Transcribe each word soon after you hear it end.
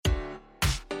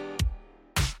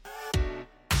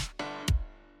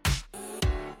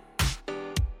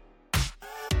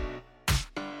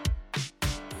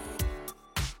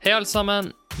Hei alle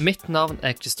sammen, mitt navn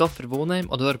Kristoffer Vonheim,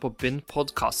 og du hører på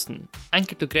Begynn-podcasten.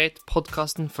 Enkelt og greit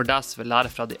podcasten for deg som vil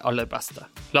lære fra de aller beste.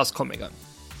 La oss komme i gang.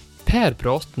 Per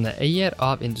Bråten er eier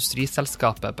av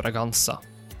industriselskapet Braganza.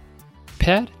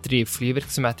 Per driver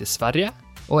flyvirksomhet i Sverige,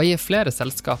 og eier flere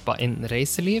selskaper innen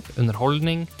reiseliv,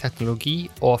 underholdning, teknologi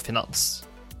og finans.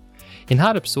 I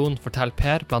denne episoden forteller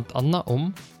Per blant annet om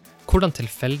hvordan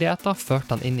tilfeldigheter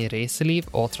førte han inn i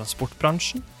reiseliv og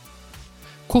transportbransjen,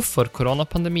 hvorfor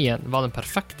koronapandemien var den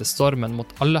perfekte stormen mot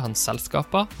alle hans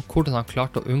selskaper, og hvordan han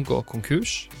klarte å unngå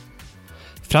konkurs,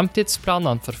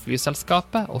 fremtidsplanene for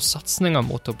flyselskapet og satsninger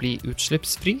mot å bli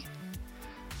utslippsfri,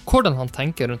 hvordan han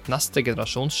tenker rundt neste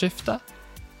generasjonsskifte,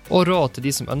 og råd til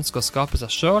de som ønsker å skape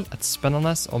seg selv et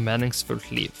spennende og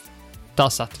meningsfullt liv. Da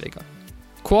setter vi i gang.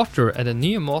 Quarter er den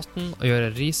nye måten å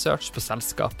gjøre research på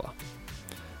selskaper.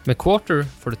 Med Quarter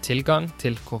får du tilgang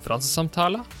til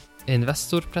konferansesamtaler,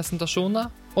 investorpresentasjoner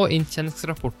og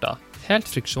inntjeningsrapporter helt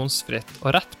friksjonsfritt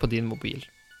og rett på din mobil.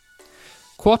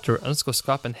 Quarter ønsker å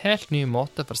skape en helt ny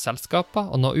måte for selskaper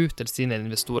å nå ut til sine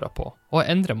investorer på, og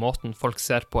endre måten folk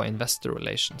ser på investor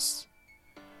relations.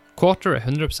 Quarter er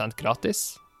 100%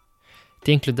 gratis.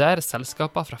 De inkluderer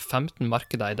selskaper fra 15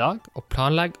 markeder i dag, og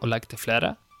planlegger å legge til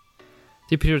flere.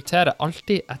 De prioriterer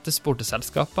alltid etterspurte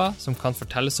selskaper som kan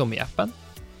fortelles om i appen,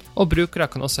 og brukere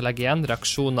kan også legge igjen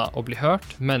reaksjoner og bli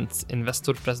hørt mens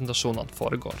investorpresentasjonene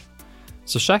foregår.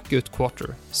 Så sjekk ut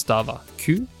Quarter, stava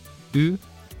Q-U-A-R-T-R.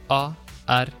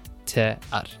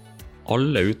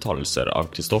 Alle uttalelser av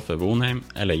Kristoffer Vonheim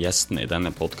eller gjestene i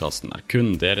denne podcasten er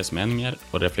kun deres meninger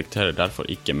og reflekterer derfor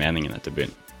ikke meningene til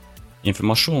Begynn.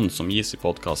 Informasjonen som gis i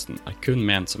podcasten er kun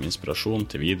ment som inspirasjon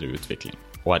til videre utvikling,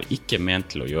 og er ikke ment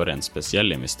til å gjøre en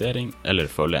spesiell investering eller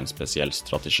følge en spesiell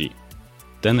strategi.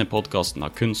 Denne podcasten har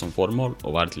kun som formål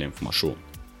å være til informasjon.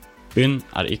 Begynn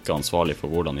er ikke ansvarlig for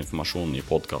hvordan informasjonen i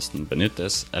podcasten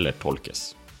benyttes eller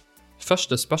tolkes.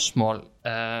 Første spørsmål,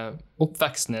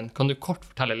 oppveksten din. Kan du kort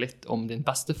fortelle litt om din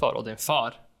bestefar og din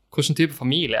far? Hvilken type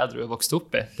familie er du vokst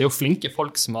opp i? Det er jo flinke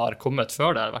folk som har kommet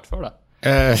før deg, eller vært før deg.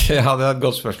 Ja, det er et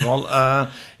godt spørsmål.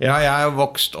 Jeg har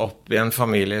vokst opp i en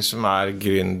familie som er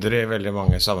gründer i veldig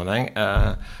mange sammenheng.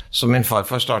 Så min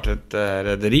farfar startet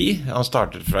rederi. Han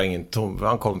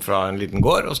kom fra en liten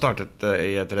gård og startet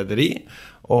i et rederi,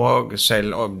 og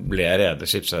selv ble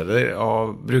skipsreder,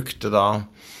 og brukte da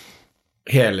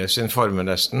hele sin formue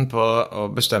nesten på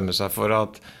å bestemme seg for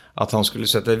at han skulle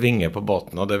sette vinger på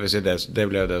båten, og det vil si det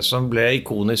ble det som ble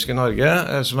ikonisk i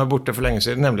Norge, som er borte for lenge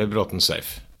siden, nemlig Bråten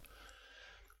Safe.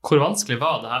 Hvor vanskelig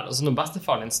var det her? Altså når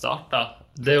bestefaren din startet,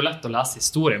 det er jo lett å lese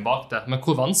historien bak det, men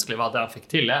hvor vanskelig var det han fikk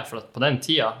til? For at på den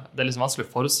tiden, det er liksom vanskelig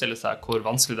å forestille seg hvor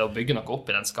vanskelig det er å bygge noe opp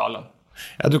i den skalaen.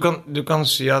 Ja, du kan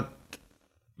si at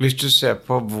hvis du ser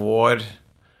på vår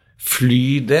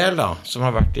flydel da, som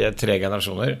har vært i 3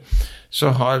 generasjoner,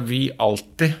 så har vi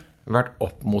alltid vært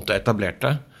opp mot det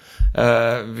etablerte.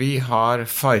 Vi har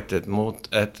fightet mot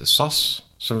et SAS,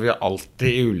 som vi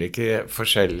alltid i ulike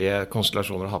forskjellige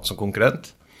konstellasjoner har hatt som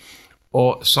konkurrent.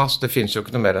 Og SAS, det finnes jo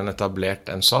ikke noe mer enn etablert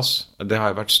enn SAS. Det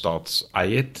har jo vært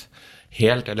statseiet,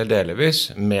 helt eller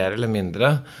delvis, mer eller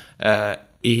mindre,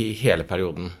 i hele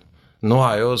perioden. Nå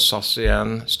er jo SAS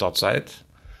igjen statseiet.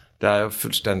 Det er jo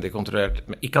fullstendig kontrollert,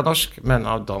 ikke av norsk, men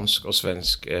av dansk og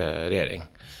svensk regjering.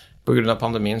 På grunn av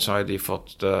pandemien så har de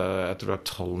fått, jeg tror det er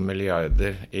 12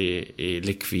 milliarder i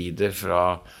likvider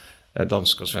fra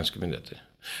danske og svenske myndigheter.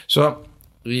 Så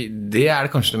det er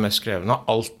det kanskje det mest krevende, å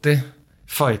alltid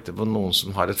fighte på noen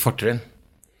som har et fortrinn,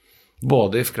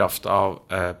 både i kraft av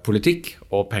politikk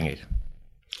og penger.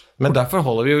 Men derfor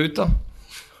holder vi jo ut da.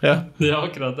 Ja. Ja,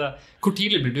 akkurat det. Hvor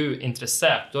tidlig blir du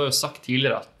interessert? Du har jo sagt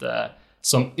tidligere at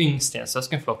som yngst i en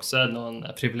søskenflokk så er det noen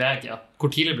privilegier.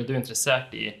 Hvor tidlig ble du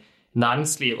interessert i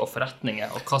næringsliv og forretninger,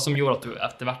 og hva som gjorde at du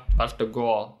etter hvert valgte å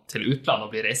gå til utlandet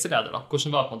og bli reiseleder da?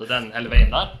 Hvordan var på en måte den hele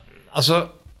veien der? Altså,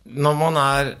 når man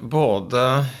er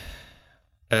både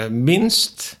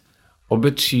minst og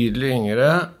betydelig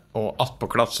yngre, og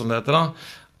attpåklatt som det heter da,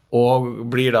 og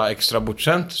blir da ekstra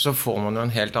bortskjemt, så får man jo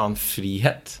en helt annen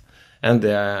frihet enn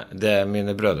det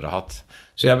mine brødre har hatt.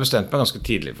 Så jeg bestemte meg ganske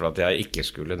tidlig for at jeg ikke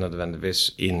skulle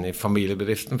nødvendigvis inn i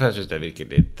familiebedriften, for jeg synes det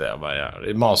virker litt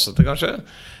masete kanskje.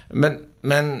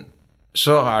 Men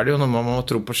så er det jo når man må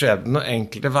tro på skjeden, og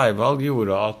enkelte veivalg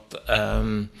gjorde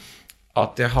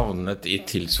at jeg havnet i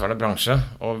tilsvarende bransje,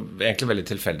 og egentlig veldig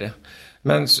tilfeldig.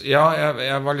 Men ja,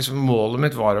 jeg var liksom, målet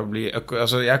mitt var å bli,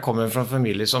 altså jeg kommer fra en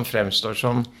familie som fremstår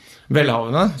som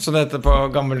velhavende, så det heter på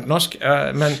gammelt norsk,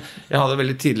 men jeg hadde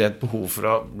veldig tidlig et behov for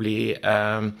å bli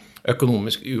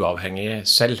økonomisk uavhengig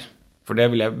selv. For det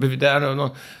er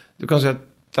noe, du kan si at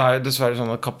det jo dessverre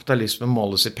sånn at kapitalisme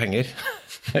måles i penger,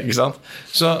 ikke sant?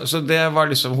 Så det var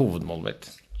liksom hovedmålet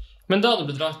mitt. Men da du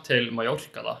ble dratt til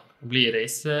Mallorca da, og blir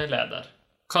reiseleder,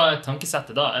 hva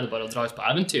tankesettet da? Det bare å dra ut på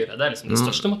eventyr? Det liksom den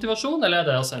største motivasjonen, eller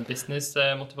det også en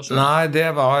business-motivasjon? Nei, det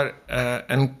var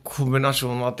en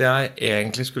kombinasjon av at jeg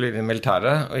egentlig skulle inn i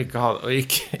militæret, og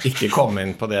ikke komme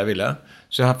inn på det jeg ville.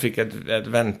 Så jeg fikk et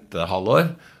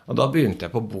ventehalvår, og da begynte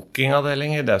jeg på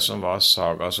bookingavdeling i det som var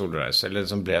Saga Solreiser, eller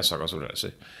det som ble Saga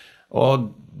Solreiser.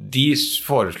 Og de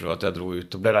foreslo at jeg dro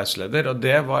ut og ble reiseleder, og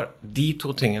det var de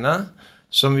to tingene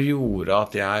som gjorde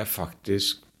at jeg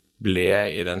faktisk ble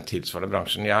i den tilsvarende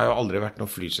bransjen. Jeg har jo aldri vært noen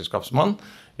flyselskapsmann.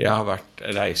 Jeg har vært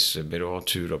reisebyrå og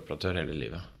turoperatør hele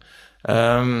livet.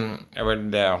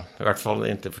 I hvert fall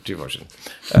inntil for 20 år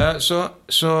siden.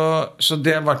 Så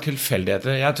det var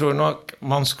tilfeldigheter. Jeg tror nok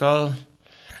man skal...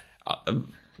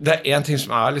 Det en ting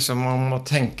som liksom, man må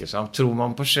tenke seg om. Tror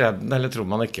man på skjeden, eller tror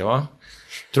man ikke? Hva?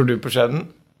 Tror du på skjeden?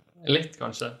 Litt,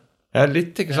 kanskje. Ja,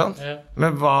 litt, ikke sant? Ja.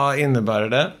 Men hva innebærer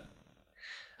det?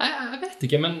 Jeg vet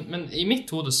ikke, men i mitt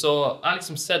hode så har jeg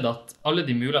liksom sett at alle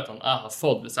de mulighetene jeg har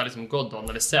fått, hvis jeg liksom gått og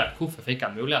analysert hvorfor fikk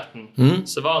jeg muligheten,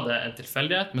 så var det en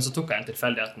tilfeldighet, men så tok jeg en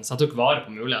tilfeldigheten, så jeg tok vare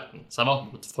på muligheten, så jeg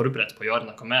var forberedt på å gjøre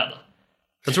noe med det.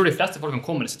 Jeg tror de fleste folk kan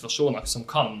komme i situasjoner som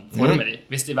kan forme de,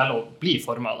 hvis de velger å bli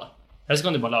formet av det. Eller så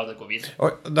kan de bare la det gå videre.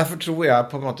 Og derfor tror jeg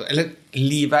på en måte, eller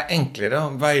livet enklere,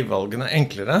 veivalgene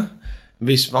enklere,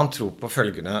 hvis man tror på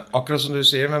følgende, akkurat som du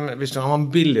sier, men hvis man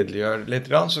billedliggjør litt,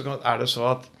 så det så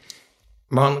at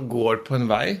man går på en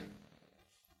vei,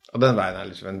 og den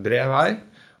veien liksom en bred vei,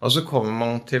 og så kommer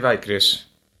man til veikryss.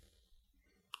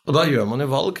 Og da gjør man jo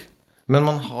valg, men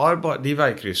man har bare, de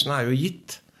veikryssene jo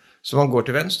gitt, så man går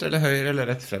til venstre eller høyre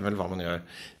eller rett frem, eller hva man gjør.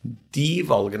 De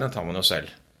valgene tar man jo selv,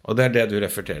 og det det du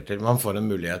referterer til. Man får en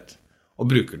mulighet,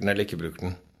 og bruker den eller ikke bruker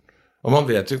den. Og man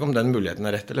vet jo ikke om den muligheten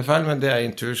rett eller feil, men det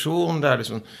intuisjon, det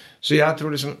liksom... Så jeg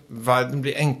tror liksom verden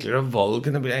blir enklere, og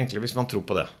valgene blir enklere hvis man tror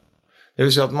på det. Det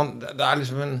vil si at det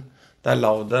liksom det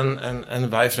lavd en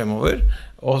vei fremover,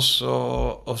 og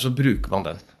så bruker man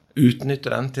den.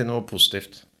 Utnytter den til noe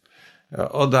positivt. Ja,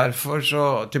 og derfor så,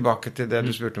 tilbake til det du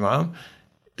spurte meg om,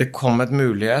 det kom et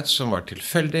mulighet som var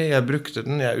tilfeldig, jeg brukte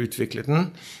den, jeg utviklet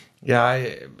den,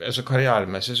 altså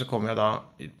karrieremessig så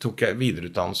tok jeg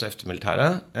videreutdannelse efter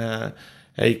militæret.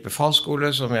 Jeg gikk befalsskole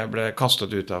som jeg ble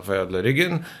kastet ut av for jeg ødela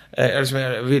ryggen.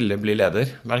 Jeg ville bli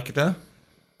leder, merket det.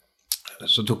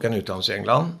 Så tok jeg en utdannelse i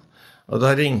England, og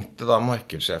da ringte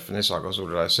markedssjefen i Saga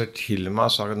Solreiser til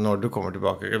meg og sa at når du kommer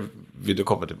tilbake, vil du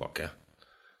komme tilbake?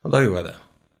 Og da gjorde jeg det.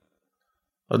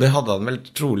 Og det hadde han vel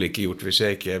trolig ikke gjort hvis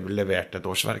jeg ikke leverte et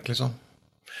årsverk, liksom.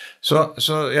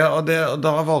 Og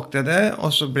da valgte jeg det,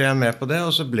 og så ble jeg med på det,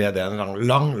 og så ble det en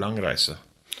lang reise.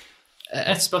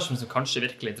 Et spørsmål som kanskje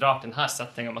virkelig drar til denne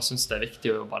settingen, man synes det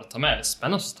viktig å bare ta med, eller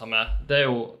spennende å ta med, det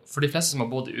jo, for de fleste som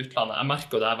har bodd i utlandet, jeg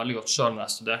merker jo det veldig godt selv når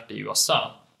jeg studerte i USA,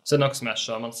 så det noe som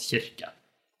sjømannskirke,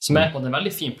 som på en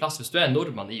veldig fin plass. Hvis du en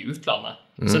nordmann i utlandet,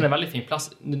 så det en veldig fin plass,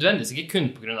 nødvendigvis ikke kun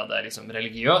på grunn av det liksom,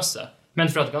 religiøse, men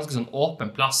for at det ganske sånn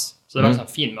åpen plass, så det en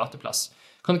sånn fin møteplass.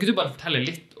 Kan ikke du bare fortelle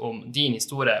litt om din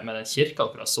historie med den kirka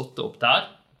dere har suttet opp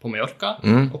der, på Mallorca,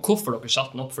 og hvorfor dere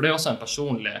satt den opp? For det også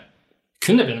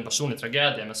kunne bli en personlig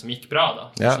tragedie, men som gikk bra da.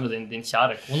 Ja. Din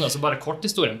kjære kone, og så bare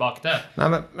korthistorien bak det.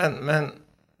 Nei, men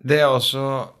det også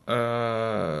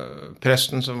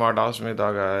presten som var da, som i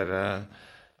dag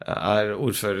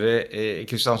ordfører i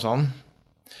Kristiansand.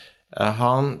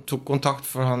 Han tok kontakt,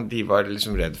 for de var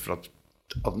liksom redd for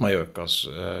at Mallorcas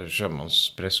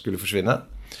sjømannspress skulle forsvinne.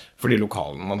 Fordi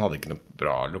man hadde ikke noe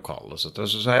bra lokale. Så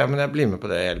sa jeg, men jeg blir med på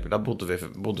det. Da bodde vi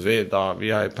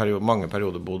vi har i mange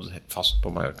perioder bodd fast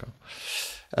på Mallorca.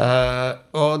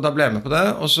 Og da ble jeg med på det,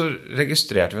 og så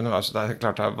registrerte vi noe, så det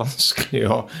klart det vanskelig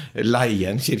å leie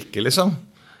en kirke, liksom.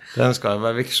 Den skal jo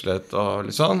være vigslet og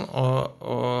litt sånn,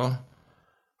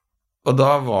 og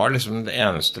da var liksom den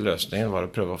eneste løsningen var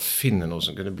å prøve å finne noe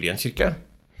som kunne bli en kirke.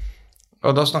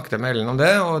 Og da snakket jeg med Ellen om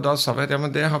det, og da sa vi at ja,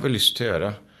 men det har vi lyst til å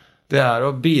gjøre. Det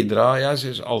å bidra, jeg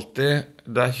synes alltid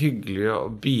det hyggelig å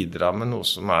bidra med noe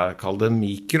som kalt det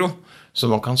mikro, så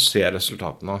man kan se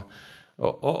resultatene.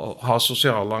 Og ha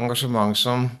sosiale engasjement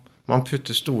som man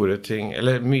putter store ting,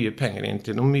 eller mye penger inn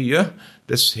til noe mye,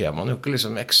 det ser man jo ikke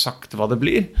liksom eksakt hva det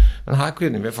blir. Men her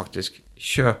kunne vi faktisk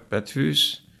kjøpe et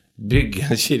hus, bygge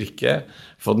en kirke,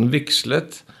 få den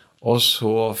vigslet, og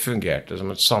så fungerte det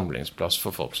som et samlingsplass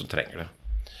for folk som trenger det.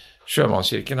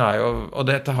 Sjømannskirken jo, og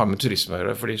dette har med turisme å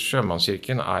gjøre, fordi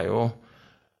Sjømannskirken jo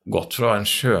gått fra en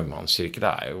sjømannskirke,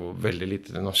 det jo veldig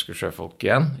lite det norske sjøfolk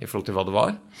igjen, i forhold til hva det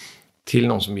var, til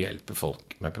noen som hjelper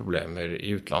folk med problemer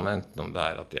i utlandet, enten om det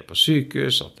at de på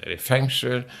sykehus, at de i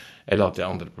fengsel, eller at de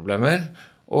har andre problemer.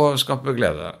 og skape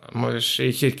glede.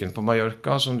 I kirken på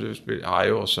Mallorca, som du spiller,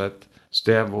 jo også et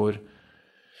sted hvor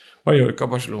Mallorca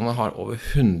og Barcelona har over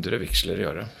 100 vigsler i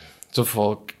året. Så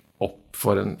folk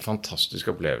får en fantastisk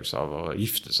opplevelse av å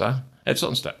gifte seg et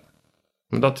sånt sted.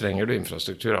 Men da trenger du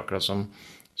infrastruktur, akkurat som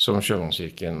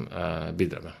Sjømannskirken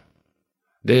bidrar med.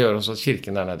 Det gjør også at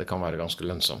kirken der nede kan være ganske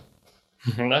lønnsom.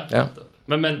 Ja.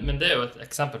 Men det jo et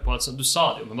eksempel på, du sa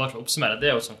det jo, men bare for å oppsummere, det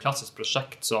jo et sånn klassisk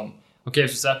prosjekt som, ok,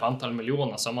 hvis du ser på antall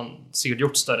millioner, så har man sikkert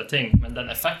gjort større ting, men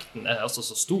den effekten altså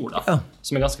så stor da,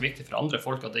 som ganske viktig for andre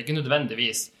folk, at det ikke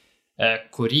nødvendigvis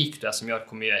hvor rik du som gjør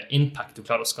hvor mye impact du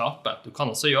klarer å skape. Du kan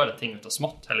også gjøre ting ut av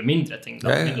smått, eller mindre ting,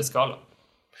 mindre skala.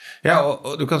 Ja,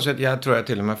 og du kan si at jeg tror jeg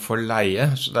til og med får leie,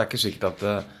 så det ikke sikkert at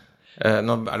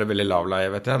nå det veldig lav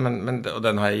leie, vet jeg, og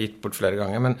den har jeg gitt bort flere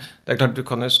ganger, men det klart du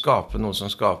kan jo skape noe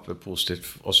som skaper positivt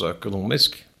også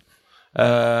økonomisk.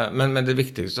 Men det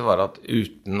viktigste var at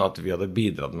uten at vi hadde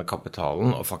bidratt med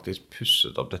kapitalen og faktisk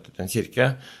pusset opp dette til en kirke,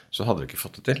 så hadde vi ikke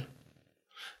fått det til.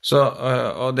 Så,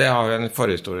 og det har jo en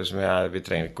forhistorie som vi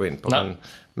trenger ikke gå inn på,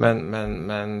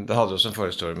 men det hadde også en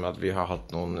forhistorie med at vi har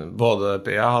hatt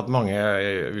jeg har hatt mange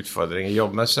utfordringer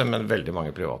jobbmessig, men veldig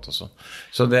mange privat også.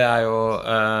 Så det jo,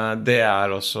 det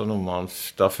også noe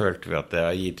da følte vi at det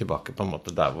gir tilbake på en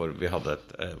måte der hvor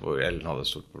hvor Ellen hadde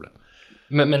et stort problem.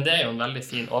 Men det jo en veldig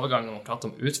fin overgang når man prater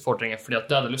om utfordringer, fordi at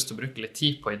det jeg hadde lyst til å bruke litt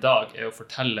tid på i dag å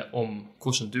fortelle om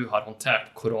hvordan du har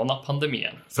håndtert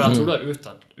koronapandemien. For jeg tror du har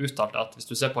uttalt at hvis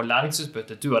du ser på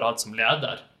læringsutbyttet du har hatt som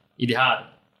leder i de her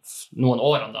noen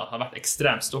årene da, har vært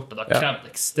ekstremt stort, og det har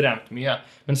krevd ekstremt mye.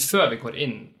 Men før vi går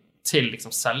inn til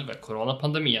liksom selve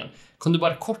koronapandemien, kan du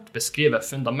bare kort beskrive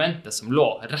fundamentet som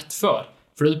lå rett før?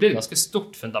 For det blir et ganske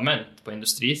stort fundament på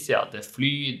industrisiden, det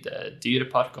fly, det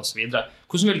dyrepark og så videre.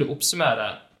 Hvordan vil du oppsummere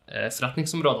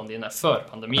forretningsområdene dine før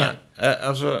pandemien?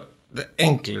 Altså, det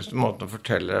enkleste måten å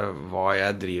fortelle hva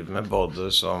jeg driver med, både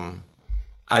som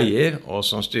eier og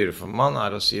som styreformann,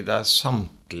 å si det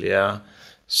samtlige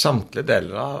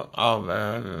deler av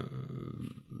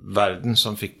verden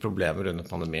som fikk problemer under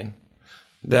pandemien.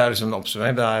 Det liksom en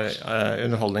oppsummering, det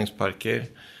underholdningsparker,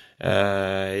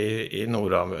 i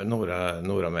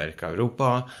Nord-Amerika og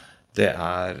Europa, det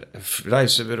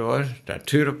reisebyråer, det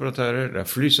turoperatører, det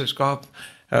flyselskap,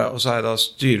 og så jeg da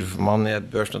styreformann i et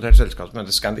børsnotert selskap som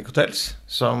heter Scandic Hotels,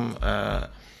 som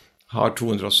har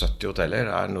 270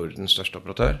 hoteller, Nordens største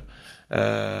operatør.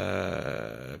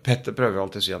 Petter prøver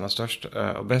alltid å si han størst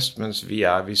og best, mens vi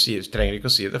trenger ikke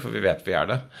å si det, for vi vet vi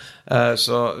det.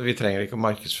 Så vi trenger ikke å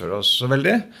markedsføre oss så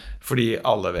veldig, fordi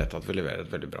alle vet at vi leverer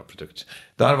et veldig bra produkt.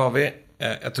 Der var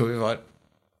jeg tror vi var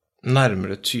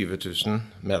nærmere 20 000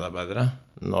 medarbeidere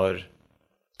når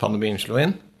pandemien slo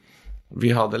inn.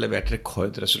 Vi hadde levert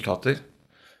rekordresultater.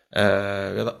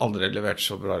 Vi hadde aldri levert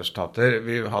så bra resultater.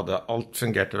 Alt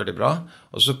fungerte veldig bra,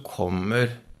 og så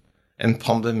kommer en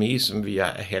pandemi som vi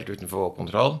helt utenfor vår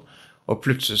kontroll, og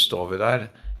plutselig står vi der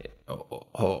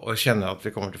og kjenner at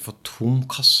vi kommer til å få tom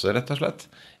kasse, rett og slett,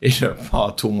 i løpet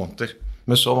av 2 måneder.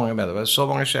 Med så mange medarbeidere, så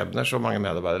mange skjebner, så mange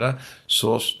medarbeidere,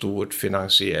 så stort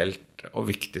finansielt og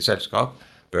viktig selskap,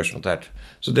 børsnotert.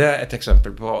 Så det et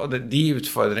eksempel på, og de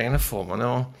utfordringene får man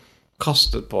jo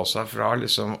kastet på seg fra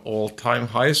liksom all-time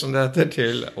high, som det heter,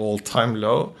 til all-time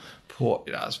low på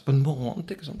en måned,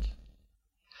 ikke sant?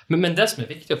 Men det som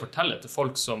viktig å fortelle til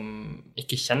folk som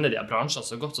ikke kjenner de bransjene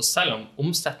så godt, så selv om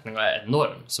omsetningen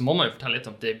enorm, så må man jo fortelle litt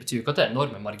om det betyr ikke at det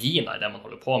enorme marginer i det man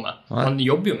holder på med. Man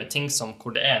jobber jo med ting som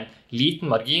hvor det en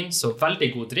liten margin, så veldig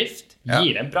god drift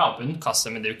gir en bra bunnkasse,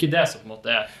 men det jo ikke det som på en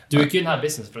måte du ikke i denne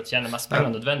business for å tjene mest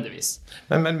penger nødvendigvis.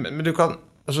 Men du kan,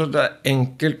 altså det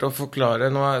enkelt å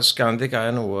forklare, nå Scandic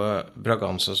noe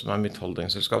Braganza som mitt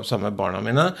holdingselskap sammen med barna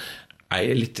mine,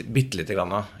 bitte lite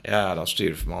grann. Jeg da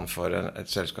styreformann for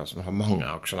et selskap som har mange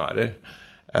aksjonærer.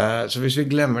 Så hvis vi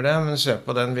glemmer det, men ser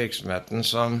på den virksomheten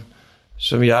som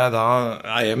jeg da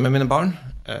eier med mine barn,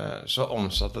 så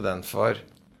omsatte den for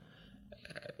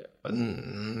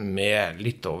med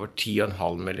litt over 10,5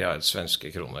 milliarder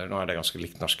svenske kroner. Nå det ganske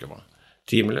likt norske.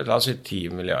 La oss si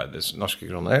 10 milliarder norske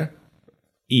kroner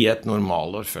i et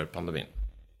normalår før pandemien.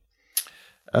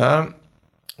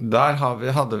 Der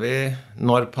hadde vi,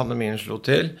 når pandemien slo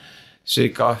til,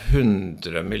 cirka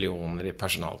 100 millioner i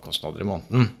personalkostnader i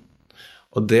måneden.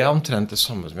 Og det omtrent det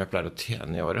samme som jeg pleier å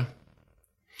tjene i året.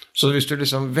 Så hvis du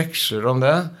liksom veksler om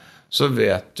det, så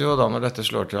vet du jo da når dette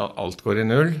slår til at alt går i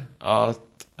null, at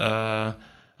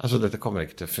altså dette kommer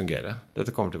ikke til å fungere. Dette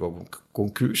kommer til å gå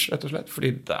konkurs, rett og slett, fordi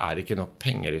det ikke nok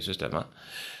penger i systemet.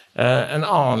 En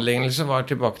annen lignelse var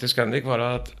tilbake til Scandic, var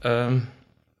at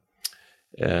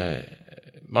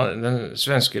den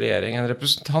svenske regjeringen, en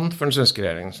representant for den svenske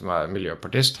regjeringen som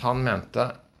miljøpartist, han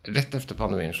mente rett efter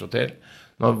pandemien slå til,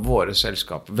 når våre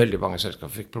selskaper, veldig mange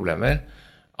selskaper fikk problemer,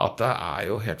 at det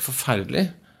jo helt forferdelig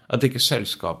at ikke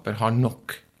selskaper har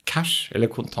nok cash eller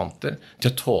kontanter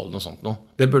til å tåle noe sånt noe.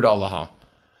 Det burde alle ha.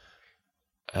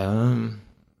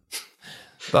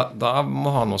 Da må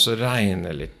han også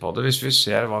regne litt på det. Hvis vi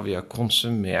ser hva vi har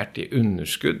konsumert i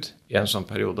underskudd i en sånn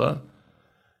periode,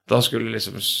 da skulle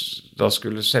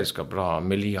selskaper ha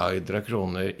milliarder av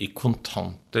kroner i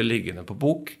kontanter liggende på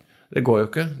bok. Det går jo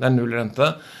ikke, det null rente.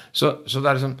 Så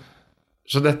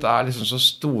dette liksom så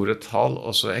store tall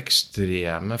og så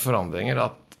ekstreme forandringer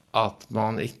at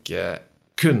man ikke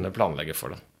kunne planlegge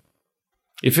for det.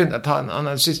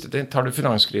 Den siste ting, tar du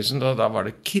finanskrisen, da var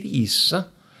det krise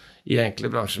i enkelte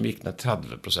bransjer som gikk ned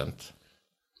 30%.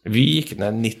 Vi gikk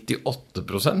ned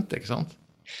 98%, ikke sant?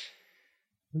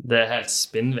 Det helt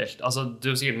spinnvilt. Altså, du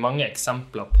har sikkert mange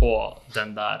eksempler på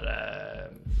den der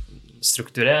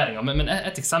struktureringen, men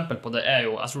et eksempel på det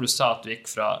jo, jeg tror du sa at du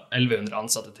gikk fra 1100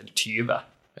 ansatte til 20.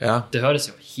 Ja. Det høres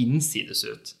jo hinsides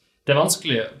ut. Det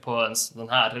vanskelig på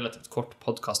denne relativt kort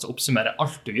podcast å oppsummere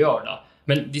alt du gjør da,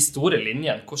 men de store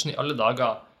linjene, hvordan i alle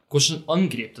dager, hvordan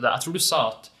angriper du det? Jeg tror du sa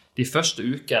at de første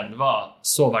ukene var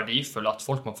så verdifulle at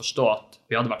folk må forstå at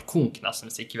vi hadde vært konk nesten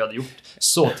hvis ikke vi hadde gjort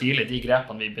så tidlig de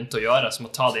grepene vi begynte å gjøre, som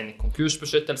å ta det inn i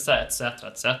konkursbeskyttelse,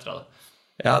 etc.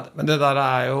 Ja, men det der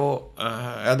jo,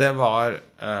 det var,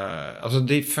 altså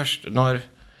de første,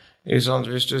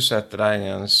 hvis du setter deg inn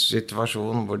i en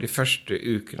situasjon hvor de første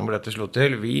ukene hvor dette slo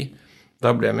til,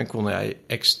 da ble min kone og jeg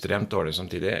ekstremt dårlig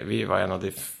samtidig. Vi var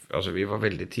vi var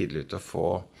veldig tidlig ute å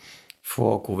få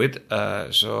covid,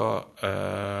 så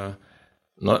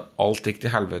når alt gikk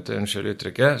til helvete, unnskyld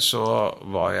uttrykket, så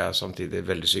var jeg samtidig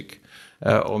veldig syk.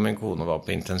 Og min kone var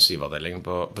på intensivavdelingen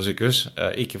på sykehus.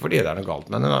 Ikke fordi det noe galt,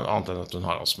 men annet enn at hun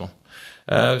har astma.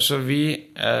 Så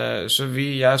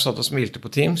jeg satt og smilte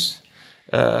på Teams,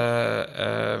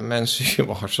 mens vi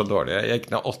var så dårlige. Jeg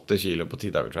gikk ned 8 kilo på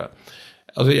 10 dager, tror jeg.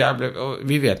 Altså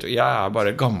vi vet jo, jeg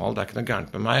bare gammel, det ikke noe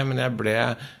gærent med meg, men jeg ble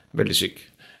veldig syk.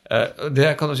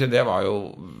 Det kan du si, det var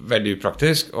jo veldig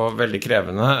upraktisk og veldig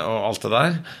krevende og alt det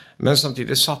der, men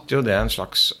samtidig satte jo det en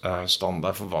slags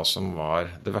standard for hva som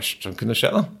var det verste som kunne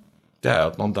skje da. Det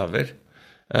jo at man dauer.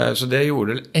 Så det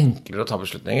gjorde det enklere å ta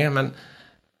beslutninger, men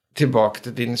tilbake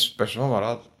til din spørsmål var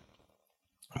at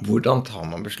hvordan tar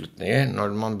man beslutninger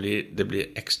når det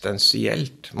blir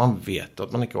eksistensielt? Man vet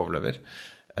at man ikke overlever.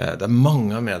 Det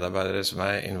mange medarbeidere som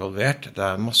involvert, det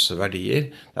masse verdier,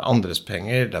 det andres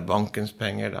penger, det bankens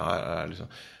penger, det liksom,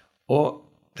 og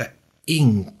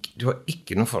du har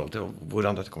ikke noe forhold til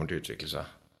hvordan dette kommer til å utvikle seg.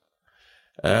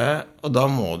 Og da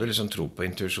må du liksom tro på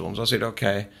intuisjonen, så sier du, ok,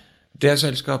 det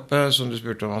selskapet som du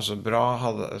spurte om var så bra,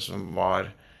 som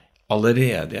var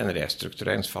allerede i en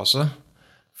restruktureringsfase,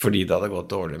 fordi det hadde gått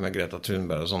dårlig med Greta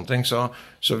Thunberg og sånne ting,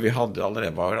 så vi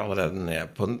var allerede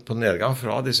ned på nedgang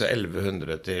fra disse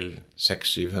 1100 til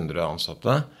 600-700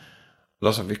 ansatte. Og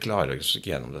da sa vi klarer oss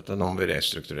ikke gjennom dette, nå må vi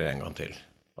restrukturere en gang til.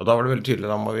 Og da var det veldig tydelig,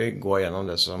 da må vi gå gjennom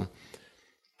det som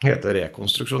heter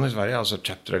rekonstruksjon i Sverige, altså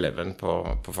Chapter 11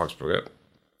 på fagspråket.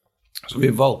 Så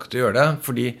vi valgte å gjøre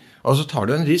det, og så tar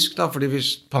du en risk da, fordi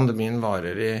hvis pandemien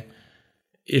varer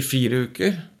i 4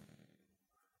 uker,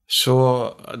 så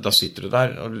da sitter du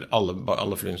der, og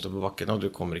alle flyene står på bakken, og du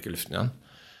kommer ikke i luften igjen.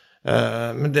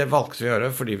 Men det valgte vi å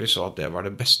gjøre, fordi vi så at det var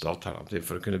det beste alternativ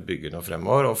for å kunne bygge noe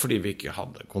fremover, og fordi vi ikke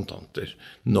hadde kontanter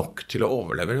nok til å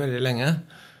overleve veldig lenge.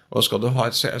 Og skal du ha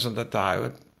dette jo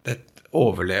et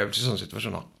overlevelse i sånne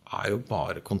situasjoner, jo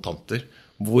bare kontanter.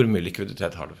 Hvor mye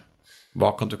likviditet har du?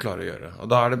 Hva kan du klare å gjøre? Og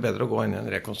da det bedre å gå inn i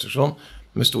en rekonstruksjon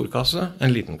med stor kasse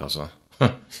enn liten kasse.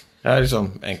 Det liksom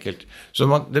enkelt. Så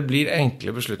det blir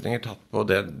enkle beslutninger tatt på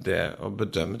det å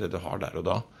bedømme det du har der og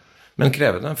da. Men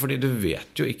krevende, fordi du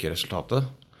vet jo ikke resultatet.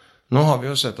 Nå har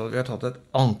vi jo sett at vi har tatt et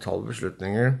antall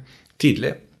beslutninger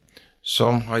tidlig,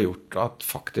 som har gjort at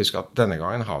faktisk at denne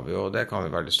gangen har vi jo, det kan vi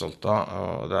være veldig stolt av,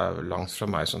 og det langt fra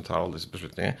meg som tar alle disse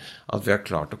beslutningene, at vi har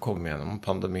klart å komme gjennom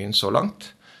pandemien så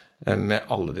langt, med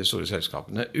alle de store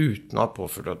selskapene, uten å ha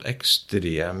påført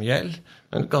ekstrem gjeld,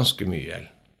 men ganske mye gjeld.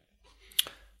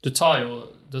 Du har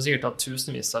sikkert tatt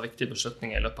tusenvis av viktige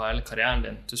beslutninger i løpet av hele karrieren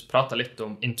din. Du prater litt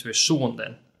om intuisjonen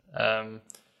din.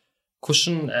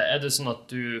 Hvordan det sånn at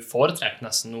du foretrekker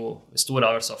nesten noe i store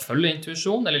avgjørelser å følge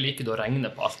intuisjon, eller liker du å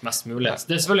regne på alt mest mulig?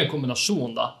 Det selvfølgelig en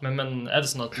kombinasjon da, men det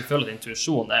sånn at du føler at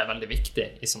intuisjon veldig viktig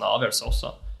i sånne avgjørelser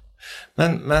også?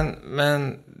 Men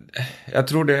jeg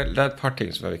tror det et par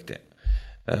ting som viktig.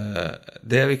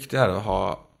 Det viktige å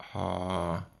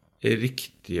ha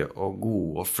riktige og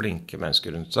gode og flinke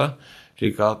mennesker rundt seg,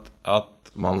 slik at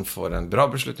man får en bra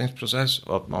beslutningsprosess,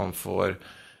 og at man får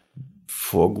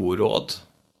gode råd,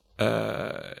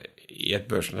 I et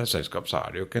børsnotert selskap så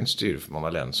det jo ikke en styreformann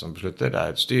alene som beslutter, det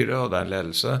et styre og det en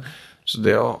ledelse. Så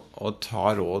det å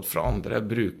ta råd fra andre,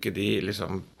 bruke de,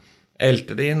 liksom,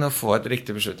 elte det inn og få et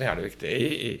riktig beslutning det viktig.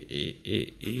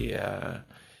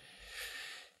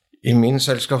 I min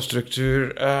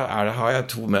selskapsstruktur har jeg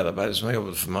 2 medarbeidere som har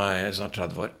jobbet for meg i snart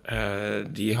 30 år.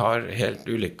 De har helt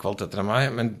ulike kvaliteter av meg,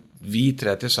 men vi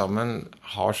 3 til sammen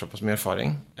har såpass mye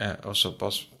erfaring og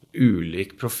såpass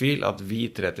ulik profil at vi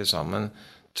 3 til sammen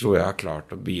tror jeg har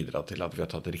klart å bidra til at vi har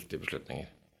tatt riktige beslutninger.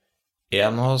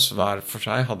 En av oss hver for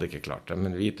seg hadde ikke klart det,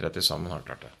 men vi 3 til sammen har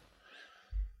klart det.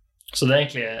 Så det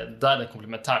egentlig det et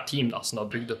komplementært team da, som har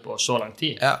bygd opp på så lang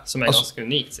tid, som ganske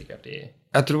unikt sikkert i...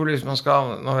 Jeg tror hvis man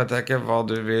skal, nå vet jeg ikke hva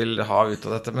du vil ha ut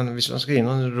av dette, men hvis man skal gi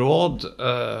noen råd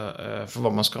for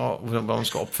hvordan man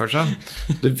skal oppføre seg,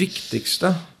 det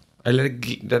viktigste, eller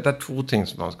det 2 ting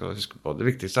som man skal huske på. Det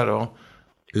viktigste å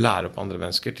lære opp andre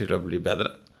mennesker til å bli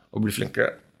bedre og bli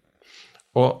flinkere.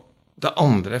 Og det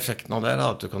andre effekten av det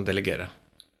at du kan delegere.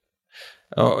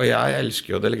 Og jeg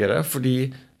elsker jo å delegere,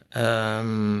 fordi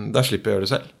da slipper jeg å gjøre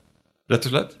det selv, rett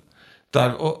og slett.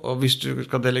 Og hvis du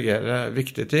skal delegere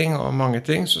viktige ting og mange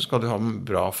ting, så skal du ha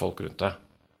bra folk rundt deg.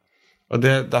 Og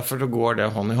derfor går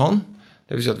det hånd i hånd.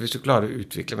 Det vil si at hvis du klarer å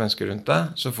utvikle mennesker rundt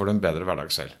deg, så får du en bedre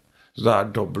hverdag selv. Så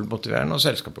det dobbelt motiverende, og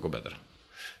selskapet går bedre.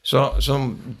 Så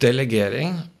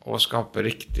delegering og skape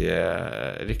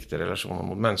riktige relasjoner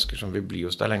mot mennesker som vil bli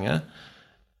hos deg lenge,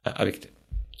 viktig.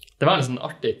 Det var en sånn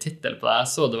artig titel på det. Jeg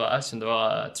synes det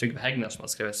var Trygve Hegnar som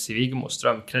har skrevet Svigermors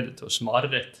drøm, kreditors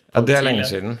mareritt. Ja, det lenge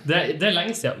siden. Det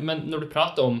lenge siden, men når du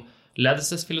prater om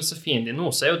ledelsesfilosofien din nå,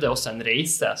 så jo det også en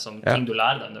reise som ting du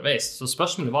lærer deg underveis. Så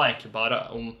spørsmålet var egentlig bare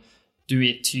om du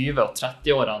i 20- og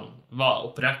 30-årene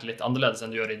opererte litt annerledes enn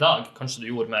du gjør i dag. Kanskje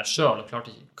du gjorde mer selv, og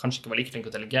kanskje ikke var like flink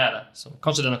å delegere. Så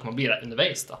kanskje det noe man blir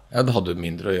underveis da. Ja, det hadde du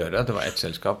mindre å gjøre. Det var et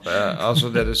selskap. Altså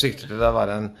det du sikter til, det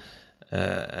var en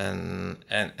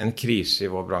krise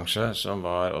i vår bransje som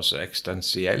var også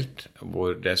eksistensielt,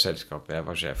 hvor det selskapet jeg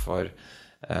var sjef for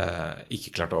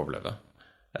ikke klarte å overleve.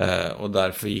 Og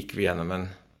derfor gikk vi gjennom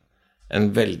en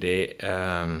veldig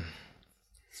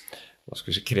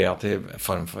kreativ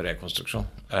form for rekonstruksjon,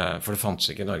 for det fantes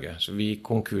ikke i Norge. Så vi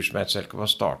konkurs med et selskap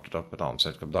og startet opp et annet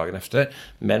selskap dagen efter,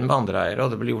 men med andre eiere,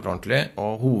 og det ble gjort ordentlig,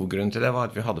 og hovedgrunnen til det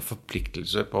var at vi hadde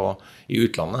forpliktelser i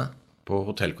utlandet, på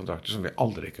hotellkontrakter som vi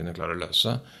aldri kunne klare å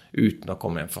løse uten å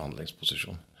komme i en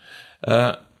forhandlingsposisjon.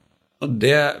 Og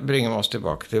det bringer oss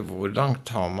tilbake til hvordan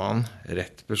tar man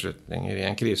rett beslutninger i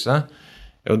en krise.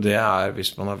 Jo, det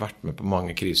hvis man har vært med på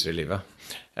mange kriser i livet.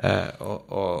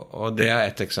 Og det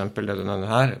et eksempel, det du nevner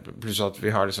her, pluss at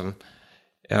vi har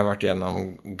jeg har vært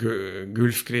gjennom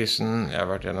Gulfkrisen, jeg har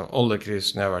vært gjennom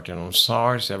oljekrisen, jeg har vært gjennom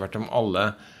SARS, jeg har vært gjennom alle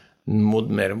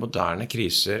mer moderne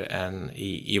kriser enn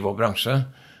i vår bransje.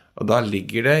 Og da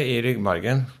ligger det i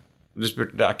ryggmargen. Du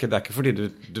spurte, det ikke fordi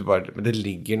du bare, men det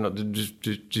ligger,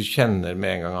 du kjenner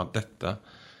med en gang at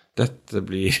dette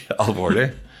blir alvorlig,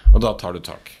 og da tar du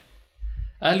tak.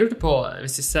 Jeg lurte på,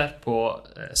 hvis vi ser på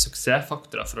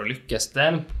suksessfaktorer for å lykkes, det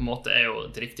på en måte jo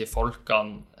de riktige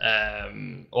folkene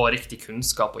og riktig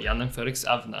kunnskap og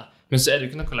gjennomføringsevne, men så det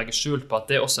jo ikke noe å legge skjult på at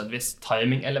det også et visst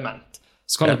timing-element.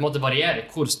 Så kan det på en måte variere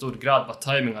hvor stor grad var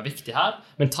timing viktig her,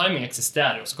 men timing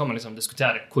eksisterer jo, så kan man liksom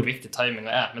diskutere hvor viktig timing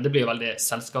men det blir jo veldig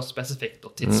selskapsspesifikt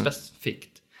og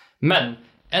tidsspesifikt. Men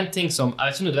en ting som, jeg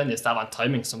vet ikke nødvendigvis det var en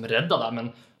timing som reddet deg,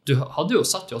 men du hadde jo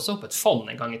satt jo også opp et fond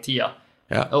en gang i tida,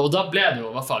 og da ble det jo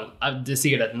i hvert fall, det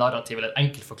sikkert et narrativ eller et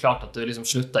enkelt forklart at du liksom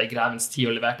sluttet i grevens tid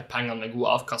og leverte pengene med god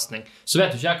avkastning, så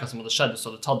vet du ikke hva som hadde skjedd hvis du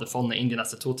hadde tatt det fondet inn de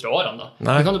neste 2-3 årene da.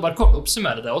 Men kan du bare kort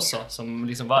oppsummere det også, som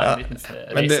liksom var en liten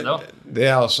reise det også?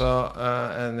 Det også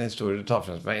en historie du tar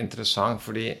frem som interessant,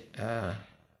 fordi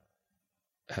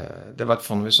det var et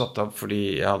fond vi satte opp fordi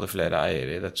jeg hadde flere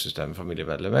eiere i dette systemet,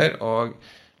 familiemedlemmer, og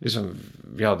liksom,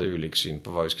 vi hadde ulik syn på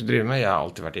hva vi skulle drive med. Jeg har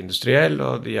alltid vært industriell,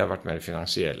 og de har vært mer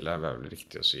finansielle, det vel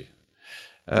riktig å si.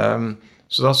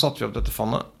 Så da satte vi opp dette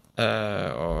fondet,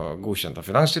 og godkjent av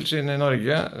Finanstilsynet i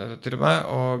Norge, til og med,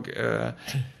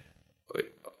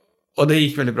 og det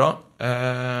gikk veldig bra.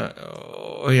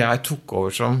 Og jeg tok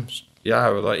over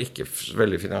jeg jo da ikke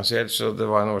veldig finansiell, så det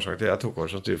var en årsak til jeg tok over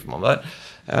som styreformann der.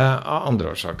 Av andre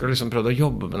årsaker, liksom prøvde å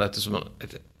jobbe med dette som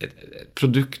et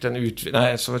produkt,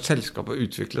 som et selskap å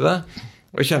utvikle det,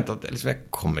 og jeg kjente at liksom,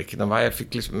 jeg kom ikke noen vei,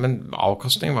 men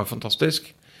avkastningen var fantastisk.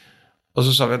 Og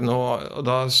så sa vi at og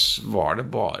da var det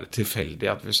bare tilfeldig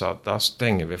at vi sa at da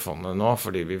stenger vi fondet nå,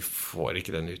 fordi vi får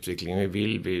ikke den utviklingen vi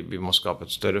vil, vi må skape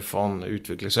et større fond,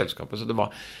 utvikle selskapet, så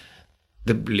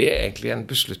det ble egentlig en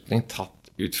beslutning tatt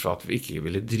ut fra at vi ikke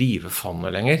ville drive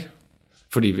fondet lenger,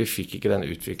 fordi vi fikk ikke den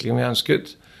utviklingen vi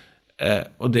ønsket.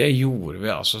 Og det gjorde vi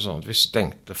altså sånn at vi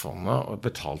stengte fondet og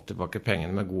betalte tilbake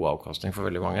pengene med god avkastning for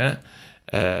veldig mange.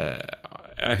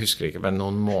 Jeg husker ikke, men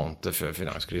noen måneder før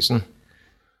finanskrisen.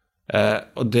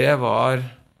 Og det var,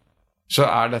 så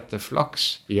dette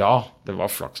flaks? Ja, det var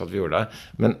flaks at vi gjorde det,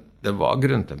 men det var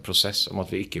grunnet en prosess om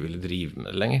at vi ikke ville drive med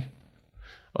det lenger.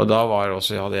 Og da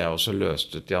hadde jeg også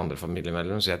løst ut de andre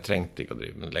familiemedlemmene, så jeg trengte ikke å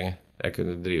drive med det lenger. Jeg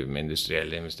kunne drive med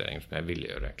industrielle investeringer som jeg ville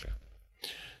gjøre egentlig.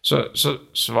 Så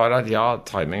svaret ja,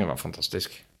 timingen var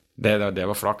fantastisk. Det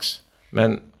var flaks.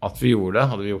 Men at vi gjorde det,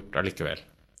 hadde vi gjort det likevel.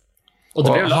 Og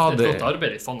det ble jo lagt et godt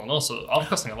arbeid i fondet nå, så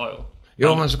avkastningen var jo...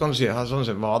 Jo, men så kan du si,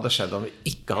 hva hadde skjedd om vi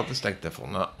ikke hadde stengt det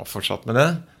fondet og fortsatt med det?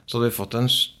 Så hadde vi fått en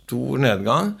stor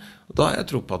nedgang, og da har jeg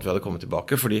tro på at vi hadde kommet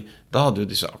tilbake, fordi da hadde jo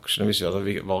disse aksjene, hvis vi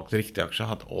hadde valgt riktige aksjer,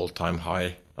 hatt all-time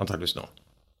high, antageligvis nå.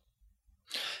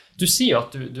 Du sier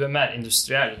at du mer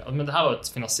industriell, men det her var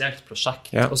et finansielt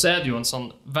prosjekt. Ja. Og så det jo en sånn,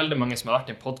 veldig mange som har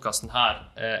vært i podcasten her,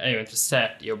 jo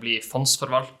interessert i å bli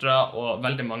fondsforvaltere, og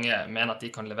veldig mange mener at de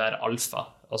kan levere alfa,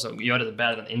 altså gjøre det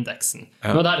bedre enn indeksen.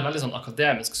 Ja. Nå det et veldig sånn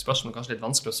akademisk spørsmål, kanskje litt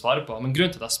vanskelig å svare på, men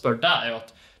grunnen til at jeg spør deg jo at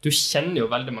du kjenner jo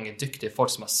veldig mange dyktige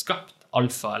folk som har skapt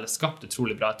alfa, eller skapt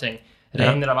utrolig bra ting.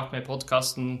 Reiner har vært med i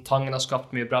podcasten, Tangen har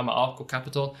skapt mye bra med AK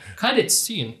Capital. Hva ditt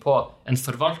syn på en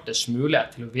forvalters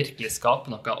mulighet til å virkelig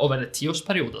skape noe over en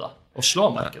 10-årsperiode da, og slå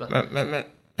markedet? Men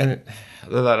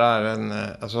det der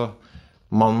altså,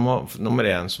 nummer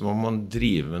 1 så må man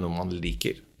drive med noe man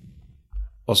liker,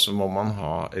 og så må man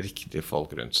ha riktige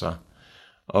folk rundt seg.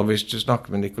 Og hvis du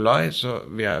snakker med Nikolai, så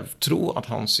vil jeg tro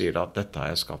at han sier at dette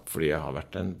har jeg skapt fordi jeg har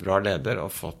vært en bra leder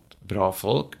og fått bra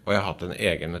folk, og jeg har hatt en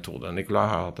egen metode. Nikolai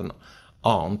har hatt en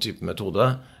annen type metode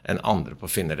enn andre på å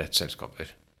finne rett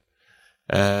selskaper.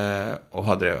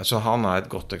 Så han et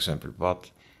godt eksempel på at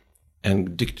en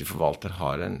dyktig forvalter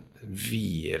har en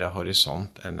videre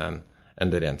horisont enn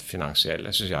det rent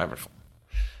finansielle, synes jeg i hvert fall.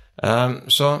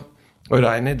 Og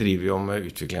Reiner driver jo med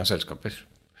utvikling av selskaper.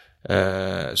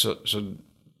 Så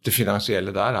det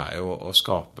finansielle der jo å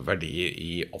skape verdi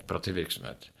i operativ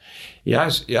virksomhet.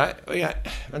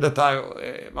 Men dette jo,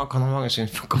 man kan ha mange syn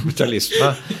på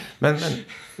kapitalisme, men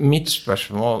mitt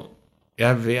spørsmål,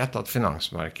 jeg vet at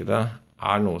finansmarkedet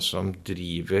noe som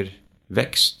driver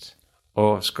vekst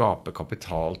og skaper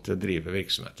kapital til å drive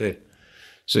virksomheter.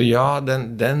 Så ja,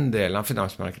 den delen av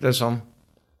finansmarkedet som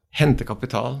henter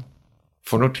kapital,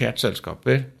 får notert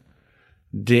selskaper,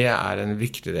 det en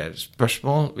viktig del.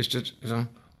 Spørsmål, hvis du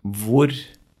hvor,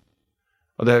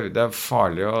 og det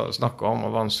farlig å snakke om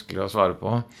og vanskelig å svare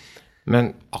på,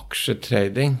 men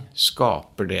aksjetrading,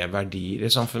 skaper det verdier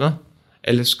i samfunnet?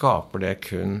 Eller skaper det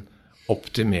kun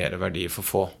optimere verdier for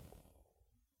få?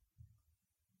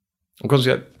 Man kan si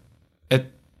at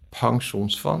et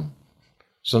pensjonsfond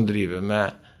som driver med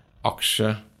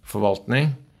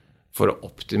aksjeforvaltning for å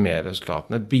optimere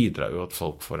resultatene, bidrar jo at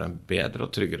folk får en bedre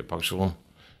og tryggere pensjon.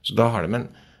 Så da har det,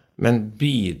 men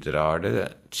bidrar det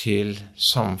til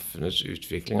samfunnets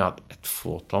utvikling at et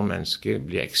fåtall mennesker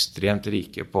blir ekstremt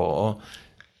rike på å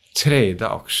trade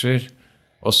aksjer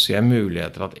og se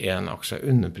muligheter at en aksje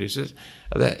underpriset?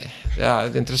 Ja,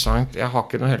 det interessant. Jeg har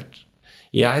ikke noe helt...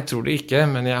 Jeg tror det ikke,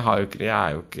 men jeg er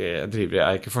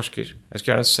ikke forsker. Jeg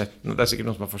skulle gjerne sett noe. Det sikkert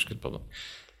noen som har forsket på det.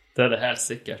 Det det helt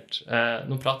sikkert.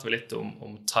 Nå prater vi litt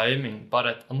om timing,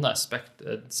 bare et annet aspekt.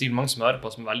 Det sikkert mange som hører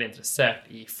på som veldig interessert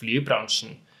i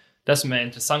flybransjen. Det som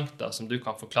interessant da, som du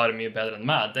kan forklare mye bedre enn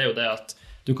meg, det jo det at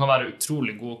du kan være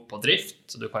utrolig god på drift,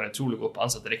 så du kan være utrolig god på å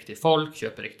ansette riktige folk,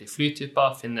 kjøpe riktige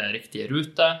flytyper, finne riktige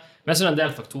ruter, men så en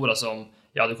del faktorer som,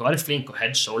 ja, du kan være flink å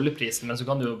hedge oljeprisen, men så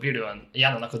blir det jo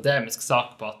igjen en akademisk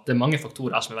sak på at det mange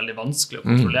faktorer som veldig vanskelig å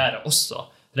kontrollere også,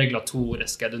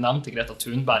 regulatoriske. Du nevnte Greta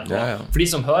Thunberg. Ja. For de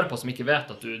som hører på, som ikke vet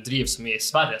at du driver så mye i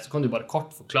Sverige, så kan du bare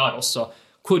kort forklare også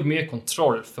hvor mye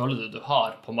kontroll føler du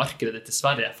har på markedet ditt i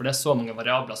Sverige, for det så mange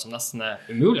variabler som nesten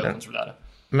umulig å kontrollere.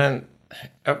 Men,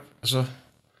 ja, altså,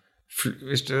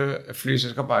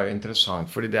 flyselskap jo interessant,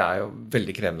 fordi det jo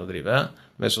veldig krevende å drive,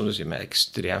 men som du sier, med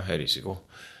ekstrem høy risiko.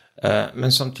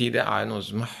 Men samtidig det noe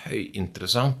som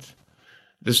høyinteressant.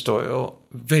 Det står jo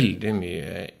veldig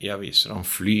mye i aviser om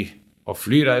fly, og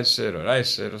flyreiser og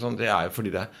reiser og sånn, det jo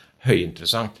fordi det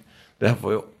høyinteressant. Det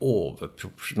får jo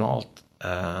overproporsjonalt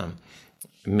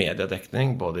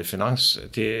mediedekning, både i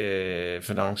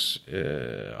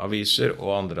finansaviser og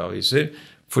andre aviser,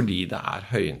 fordi det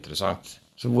høyinteressant.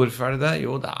 Så hvorfor det?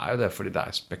 Jo, det jo det fordi det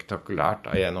spektakulært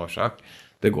av en årsak.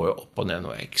 Det går jo opp og ned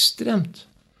noe ekstremt.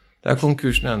 Det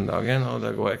konkursen ene dagen, og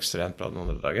det går ekstremt bra den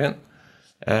andre dagen.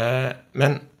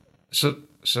 Men så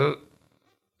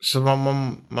man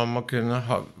må kunne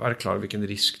være klar over hvilken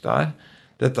risk det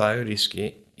Dette jo risk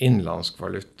innenlandsk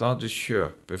valuta, du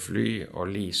kjøper fly og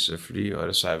leaser fly og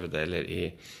reservedeler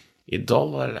i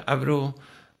dollar eller euro,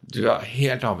 du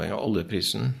helt avhengig av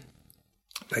oljeprisen,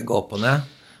 det går opp og ned,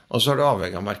 og så du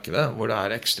avhengig av markedet, hvor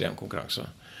det ekstrem konkurranse.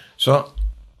 Så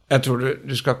jeg tror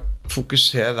du skal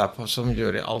fokusere der på, som du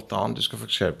gjør i alt annet, du skal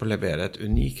fokusere på å levere et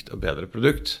unikt og bedre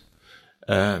produkt.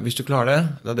 Hvis du klarer det,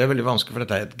 da det veldig vanskelig, for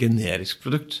dette et generisk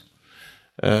produkt.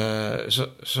 Så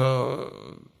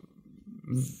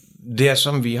det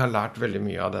som vi har lært veldig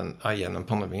mye av gjennom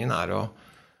pandemien å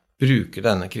bruke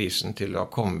denne krisen til å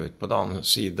komme ut på den andre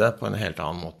side på en helt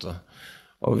annen måte.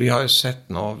 Og vi har jo sett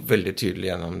nå veldig tydelig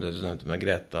gjennom det du nevnte med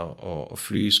Greta og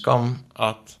flyskam,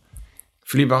 at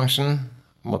flybransjen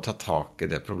må ta tak i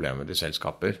det problemet de selv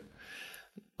skaper.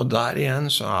 Og der igjen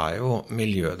så jo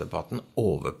miljødebatten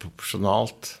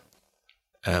overproporsjonalt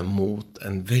mot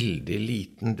en veldig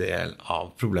liten del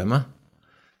av problemet.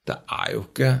 Det jo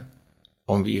ikke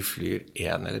om vi flyr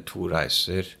 1 eller 2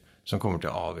 reiser som kommer til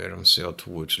å avgjøre om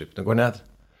CO2-utslippene går ned.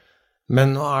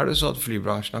 Men nå det så at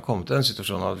flybransjen har kommet til en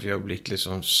situasjon at vi har blitt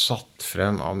liksom satt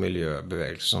frem av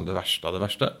miljøbevegelsen som det verste av det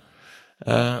verste.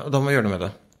 Og da må vi gjøre noe med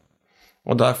det.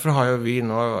 Og derfor har jo vi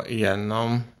nå gjennom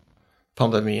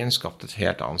pandemien skapt et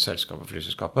helt annet selskap av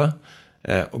flyselskapet,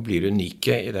 og blir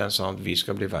unike i det sånn at vi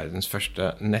skal bli verdens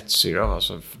første net zero,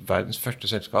 altså verdens første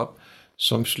selskap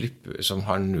som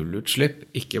har nullutslipp,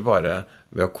 ikke bare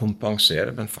ved å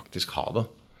kompensere, men faktisk ha det.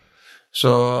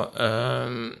 Så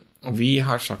vi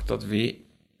har sagt at vi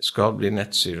skal bli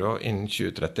net zero innen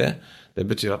 2030. Det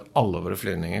betyr at alle våre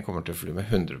flyvninger kommer til å fly med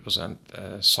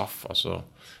 100% SAF, altså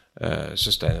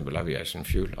Sustainable Aviation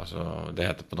Fuel. Altså, det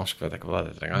heter på norsk, vet jeg ikke hva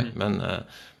det heter engang,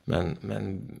 men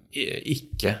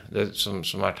ikke det som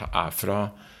fra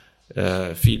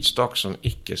feedstock som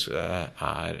ikke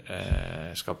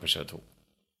skaper CO2.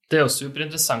 Det jo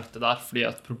superinteressant det der, fordi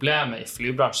at problemet i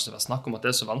flybransjen som jeg snakker om at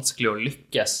det så vanskelig å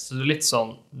lykkes, så det litt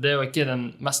sånn, det jo ikke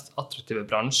den mest attraktive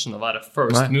bransjen å være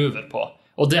first mover på.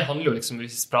 Og det handler jo liksom,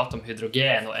 hvis vi prater om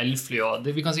hydrogen og elfly, og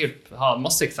vi kan sikkert ha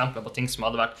masse eksempler på ting som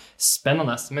hadde vært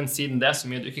spennende, men siden det så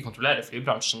mye du ikke kontrollerer i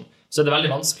flybransjen, så det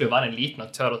veldig vanskelig å være en liten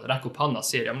aktør og rekke opp hånda og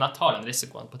sier, ja, men jeg tar den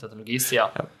risikoen på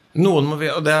teknologisiden. Ja.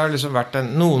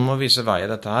 Noen må vise vei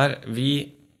i dette her. Vi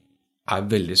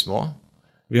veldig små.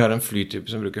 Vi har en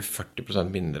flytype som bruker 40%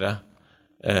 mindre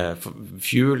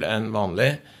fuel enn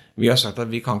vanlig. Vi har sagt at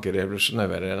vi kan ikke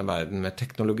revolusjonere denne verden med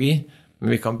teknologi,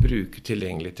 men vi kan bruke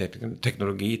tilgjengelig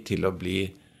teknologi til å bli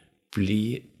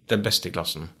den beste i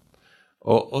klassen.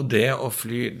 Og det å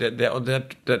fly, det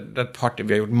et parti,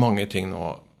 vi har gjort mange ting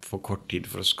nå for kort tid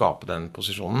for å skape den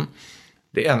posisjonen.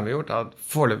 Det ene vi har gjort at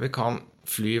foreløpig kan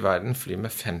fly i verden fly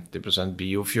med 50%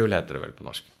 biofuel, heter det vel på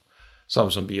norsk.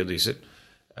 Samme som biodiesel.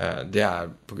 Det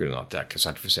på grunn av at det ikke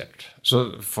sertifisert.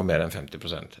 Så for mer enn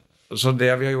 50%. Så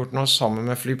det vi har gjort nå sammen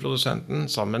med flyprodusenten,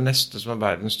 sammen med Neste som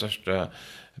verdens største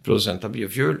produsent av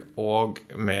biofuel, og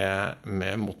med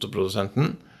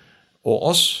motorprodusenten, og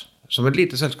oss som et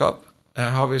lite selskap,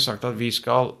 har vi sagt at vi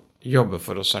skal jobbe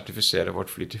for å sertifisere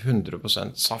vårt fly til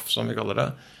 100% SAF, som vi kaller det,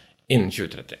 innen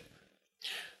 2030.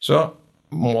 Så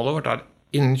målet vårt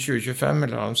innen 2025,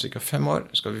 eller om ca. 5 år,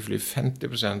 skal vi fly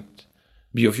 50%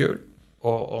 biofuel,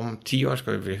 og om 10 år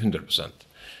skal vi bli 100%.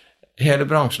 Hele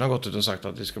bransjen har gått ut og sagt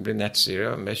at de skal bli net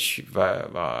zero med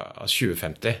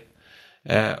 2050.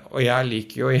 Og jeg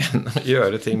liker jo igjen å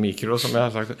gjøre ting mikro, som jeg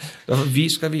har sagt. Derfor vi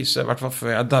skal vise, i hvert fall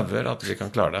før jeg dauer, at vi kan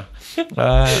klare det.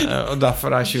 Og derfor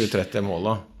 2030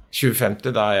 målet.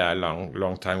 2050, da jeg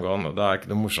long time gone, og da ikke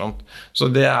noe morsomt.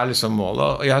 Så det liksom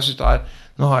målet. Og jeg synes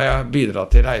nå har jeg bidratt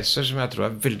til reiser som jeg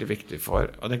tror veldig viktig for,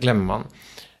 og det glemmer man.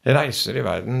 Reiser i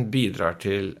verden bidrar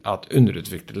til at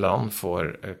underutviklede land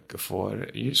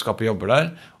skaper jobber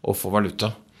der og får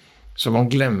valuta. Så man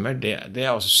glemmer det.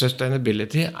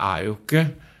 Sustainability jo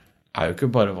ikke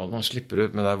bare hva man slipper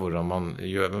ut, men det hvordan man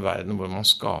gjør med verden, hvordan man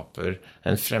skaper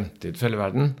en fremtid for hele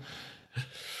verden.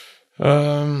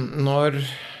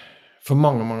 For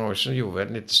mange år siden gjorde vi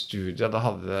et lite studie, da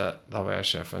var jeg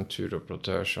sjef for en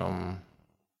turoperatør som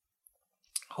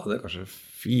hadde kanskje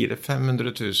 400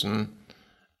 000-500 000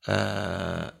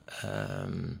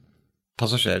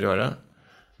 passasjerer i året.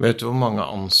 Vet du hvor mange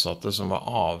ansatte som var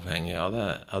avhengige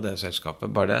av det selskapet?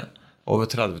 Bare det. Over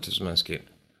 30 000 mennesker.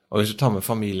 Og hvis du tar med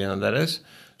familiene deres,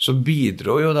 så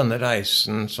bidro jo denne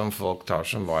reisen som folk tar,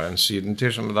 som var en sydentur,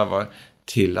 som da var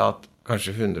til at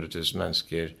kanskje 100 000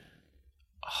 mennesker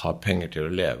har penger til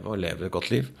å leve, og leve et godt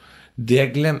liv.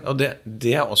 Og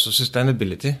det også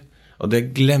sustainability. Og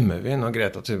det glemmer vi når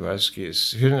Greta Thunberg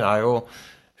skriver.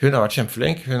 Hun har vært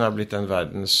kjempeflink, hun har blitt en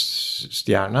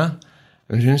verdensstjerne,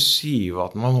 men hun sier jo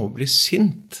at man må bli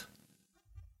sint.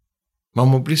 Man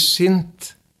må bli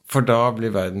sint for da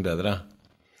blir verden bedre.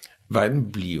 Verden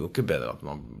blir jo ikke bedre at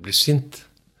man blir sint.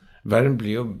 Verden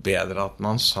blir jo bedre at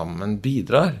man sammen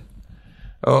bidrar.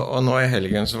 Og nå I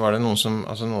helgen så var det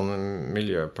noen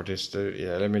miljøpartister,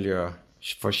 eller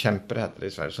miljøforkjempere heter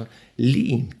det I Sverige, som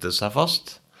limte seg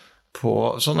fast på,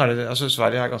 sånn det,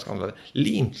 Sverige ganske annerledes,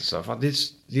 limte seg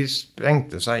fast, de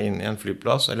sprengte seg inn I en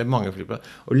flyplass, eller mange flyplass,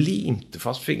 og limte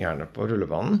fast fingrene på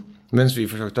rullebanen, mens vi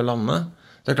forsøkte å lande.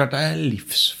 Det klart det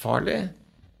livsfarlig.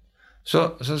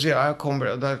 Så sier jeg,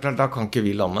 da kan ikke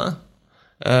vi lande.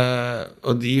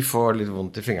 Og de får litt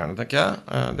vondt I fingrene, tenker jeg.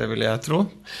 Det vil jeg tro.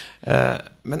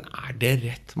 Men det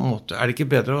rett måte? Det ikke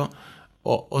bedre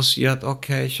å si at, ok,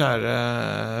 kjære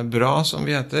bra, som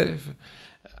vi heter,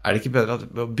 det ikke bedre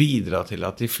å bidra til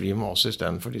at de flyr med oss I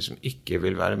stedet for de som ikke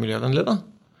vil være miljøvennlige, da?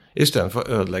 I stedet for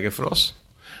å ødelegge for oss.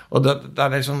 Og der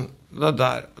det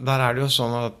jo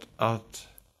sånn at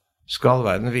skal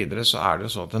verden videre, så det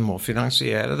jo sånn at den må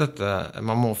finansiere dette.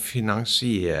 Man må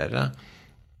finansiere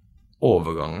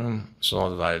overgangen,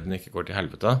 sånn at verden ikke går til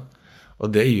helvete.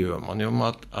 Og det gjør man jo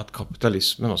med at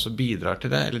kapitalismen også bidrar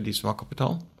til det, eller de som har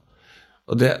kapital.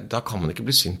 Og da kan man ikke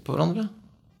bli sint på hverandre.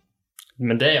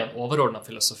 Men det jo en overordnet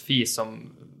filosofi som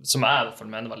jeg I hvert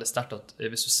fall mener veldig sterkt, at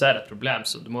hvis du ser et problem,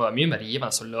 så du må være mye mer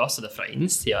givende å løse det fra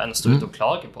innsiden enn å stå ut og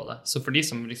klage på det. Så for de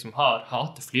som liksom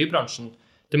hater flybransjen,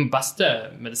 det beste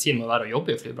medisinen må være å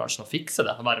jobbe I flybransjen og fikse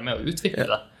det, og være med å utvikle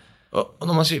det. Og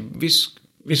når man sier,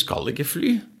 vi skal ikke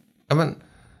fly, ja, men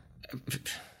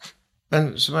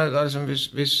som det liksom,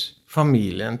 hvis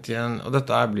familien til en, og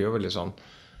dette blir jo veldig sånn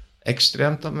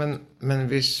ekstremt, da, men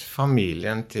hvis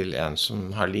familien til en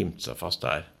som har limt seg fast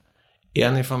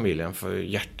en I familien får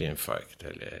hjerteinfarkt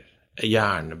eller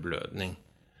hjerneblødning,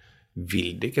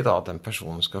 vil de ikke da at den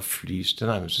personen skal flys til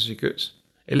nærmeste sykehus?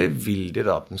 Eller vil de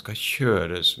da at den skal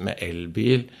kjøres med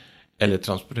elbil eller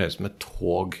transporteres med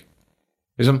tog?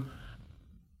 Liksom,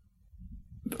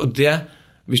 og det,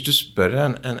 hvis du spør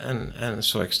en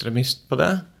så ekstremist på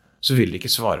det, så vil de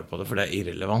ikke svare på det, for det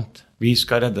irrelevant. Vi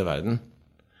skal redde verden.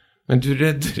 Men du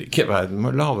redder ikke verden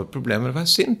med å lave problemer og være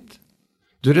sint.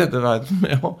 Du redder verden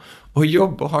med å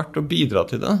jobbe hardt og bidra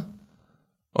til det.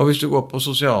 Og hvis du går på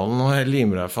sosialen og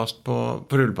limer deg fast på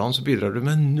rullebanen, så bidrar du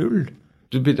med 0.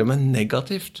 Du bidrar med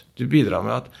negativt. Du bidrar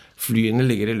med at flyene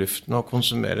ligger I luften og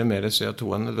konsumerer mer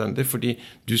CO2 enn nødvendig, fordi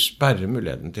du sperrer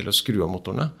muligheten til å skru av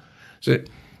motorene. Så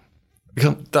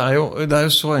det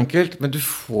jo så enkelt, men du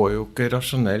får jo ikke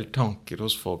rasjonelle tanker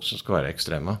hos folk som skal være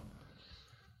ekstreme.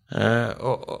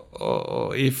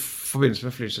 Og I forbindelse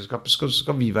med flyselskapet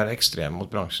skal vi være ekstreme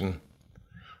mot bransjen.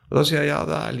 Og da sier jeg, ja,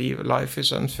 life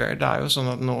is unfair. Det jo sånn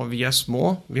at nå vi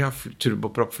små, vi har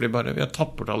turboproppfly bare, vi har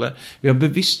tatt bort alle, vi har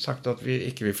bevisst sagt at vi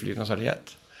ikke vil fly noe særlig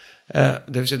jet.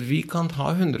 Det vil si at vi kan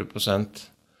ha 100%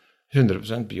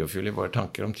 biofuel I våre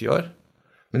tanker om 10 år.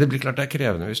 Men det blir klart det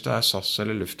krevende hvis det SAS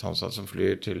eller Lufthansa som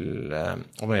flyr til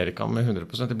Amerika med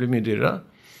 100%. Det blir mye dyrere.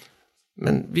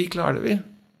 Men vi klarer det, vi.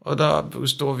 Og da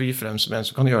står vi frem som en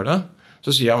som kan gjøre det.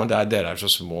 Så sier jeg, ja, men dere så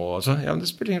små. Og så, ja, men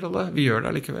det spiller ingen rolle. Vi gjør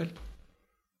det likevel.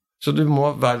 Så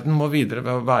verden må videre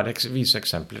ved å vise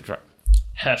eksempler, tror jeg.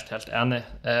 Helt enig.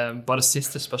 Bare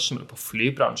siste spørsmål på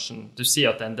flybransjen. Du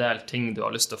sier at det en del ting du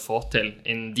har lyst til å få til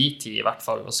innen de tid I hvert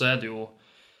fall. Og så det jo,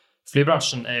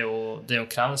 flybransjen det jo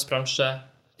en krevende bransje.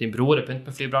 Din bror begynt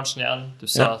med flybransjen igjen. Du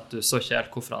sa at du så ikke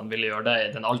helt hvorfor han ville gjøre det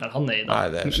I den alderen han I da.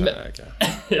 Nei, det skjønner jeg ikke.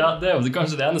 Ja, det jo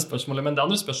kanskje det ene spørsmålet, men det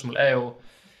andre spørsmålet jo,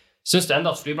 synes du enda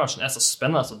at flybransjen så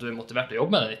spennende at du motivert til å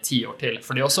jobbe med den I 10 år til?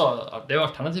 For det jo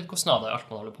alternativkostnader I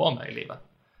alt man holder på med I livet.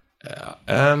 Ja,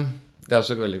 det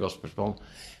også et veldig godt spørsmål.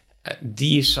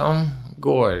 De som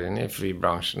går inn I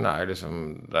flybransjen liksom,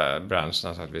 bransjen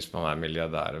har sagt, hvis man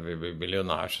milliardær og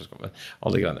millionær, så skal man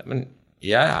alle greiene. Men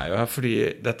jeg jo her fordi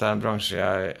dette en bransje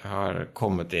jeg har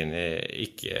kommet inn I,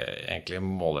 ikke egentlig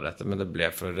målrettet, men det ble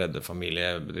for å redde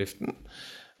familiebedriften.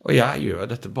 Og jeg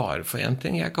gjør dette bare for en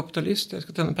ting. Jeg kapitalist, jeg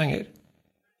skal tjene penger.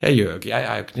 Jeg jo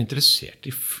ikke interessert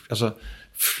I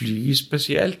fly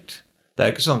spesielt. Det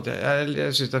jo ikke sånn at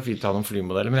jeg synes det fint å ha noen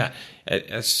flymodeller, men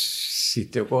jeg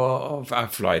sitter jo ikke og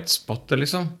flightspotter,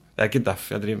 liksom. Det ikke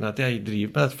derfor jeg driver med dette. Jeg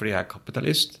driver med dette fordi jeg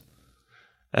kapitalist.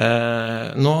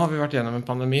 Nå har vi vært gjennom en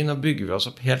pandemi, nå bygger vi oss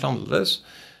opp helt annerledes.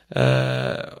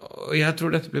 Og jeg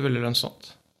tror dette blir veldig lønnsomt.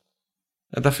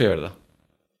 Derfor gjør det.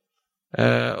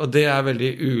 Og det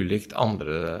veldig ulikt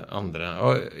andre.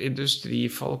 Og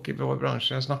industrifolk I vår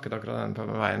bransje, jeg snakket akkurat den på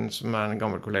veien, som en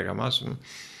gammel kollega av meg,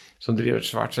 som driver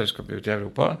et svært selskap ute I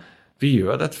Europa. Vi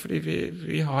gjør dette fordi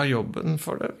vi har jobben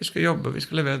for det. Vi skal jobbe, vi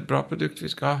skal levere et bra produkt,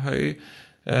 vi skal ha høy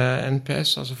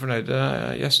NPS, altså fornøyde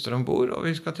gjester ombord, og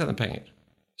vi skal tjene penger.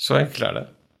 Så enkelt det.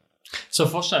 Så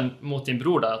forskjellen mot din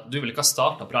bror da, at du vil ikke ha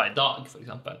startet bra I dag, for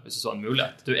eksempel, hvis du så en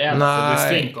mulighet. Du er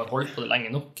flink og har holdt på det lenge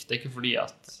nok. Det ikke fordi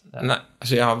at... Ja. Nei,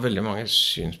 altså jeg har veldig mange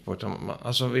synspunkter om...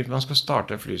 Altså hvis man skal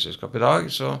starte et flyselskap I dag,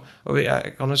 så... Og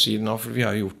jeg kan jo si det nå, for vi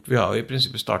har jo I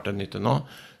prinsippet startet et nytt nå.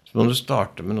 Så må du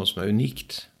starte med noe som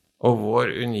unikt. Og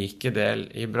vår unike del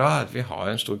I bra at vi har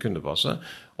en stor kundebase,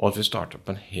 og at vi starter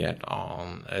på en helt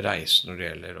annen reise når det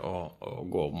gjelder å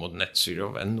gå mot net zero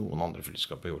enn noen andre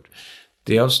flyselskap har gjort.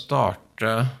 Det å starte...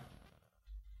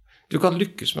 Du kan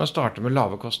lykkes med å starte med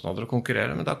lave kostnader og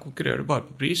konkurrere, men da konkurrerer du bare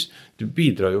på pris. Du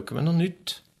bidrar jo ikke med noe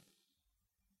nytt.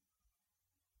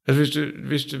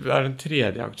 Hvis du en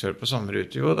tredje aktør på samme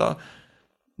rute, jo da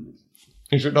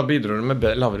bidrar du med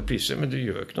lavere priser, men du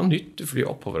gjør ikke noe nytt, du flyr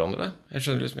opp på hverandre. Jeg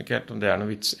skjønner liksom ikke helt om det noe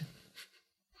vits I.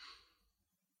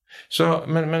 Så,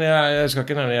 men jeg skal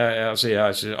ikke nevne,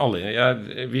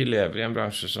 vi lever I en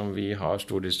bransje som vi har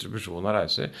stor distribusjon av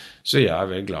reiser, så jeg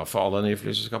veldig glad for alle nye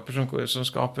flyselskaper som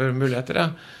skaper muligheter. Ja.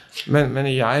 Men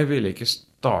jeg vil ikke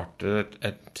starte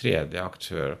et tredje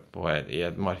aktør I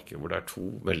et marked hvor det to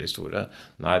veldig store.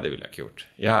 Nei, det vil jeg ikke gjort.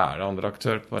 Jeg andre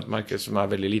aktør på et marked som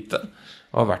veldig lite,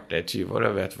 og har vært det I 20 år,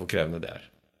 og vet hvor krevende det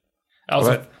Ja,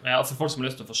 for folk som har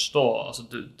lyst til å forstå, altså,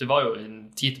 det var jo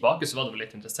en tid tilbake, så var du vel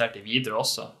litt interessert I videre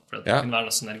også, for det kunne være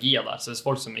noen synergier der. Så hvis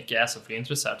folk som ikke så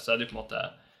flyinteressert, så det jo på en måte,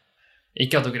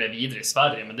 ikke at dere videre I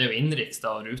Sverige, men det jo innenriks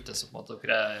da, og rute, så på en måte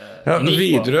dere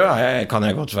Widerøe kan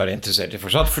jeg godt være interessert I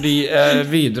fortsatt, fordi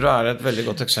Widerøe et veldig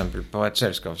godt eksempel på et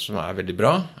selskap som veldig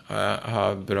bra,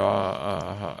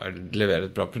 leverer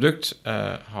et bra produkt,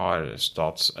 har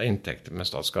inntekter med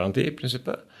statsgaranti I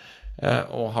prinsippet,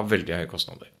 og har veldig høye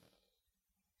kostnader.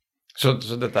 Så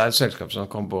dette et selskap som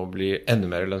kommer på å bli enda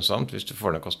mer lønnsomt hvis du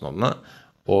får ned kostnadene,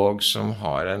 og som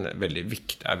har veldig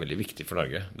viktig for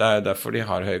Norge. Det derfor de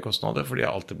har høye kostnader, for de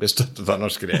har alltid blitt støttet av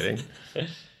norsk regjering.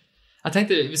 Jeg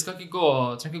tenkte, vi skal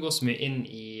trenger ikke gå så mye inn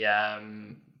I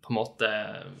på en måte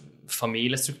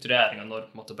familiestruktureringen når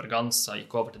på en måte Braganza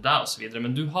gikk over til deg og så videre,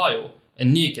 men du har jo en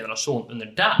ny generasjon under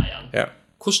deg igjen. Ja.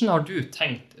 Hvordan har du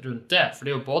tenkt rundt det? For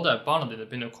det jo både barna dine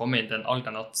begynner å komme I den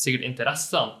alderen at sikkert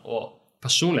interessene og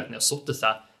personligheten har suttet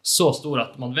seg så stor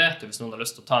at man vet jo hvis noen har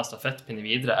lyst til å ta en stafettpinne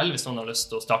videre, eller hvis noen har lyst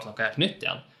til å starte noe helt nytt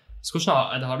igjen. Så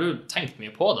hvordan har du tenkt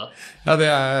mye på det? Ja, det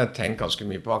har jeg tenkt ganske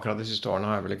mye på. Akkurat de siste årene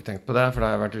har jeg vel ikke tenkt på det, for da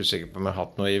har jeg vært usikker på om jeg har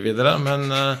hatt noe I videre, men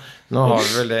nå har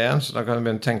vi vel det igjen, så da kan vi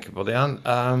begynne å tenke på det igjen.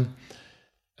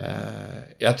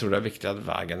 Jeg tror det viktig at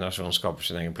hver generasjon skaper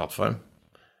sin egen plattform.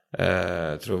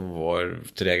 Jeg tror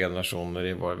 3 generasjoner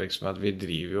I vår virksomhet, vi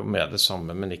driver jo med det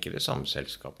samme, men ikke de samme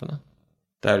selskapene.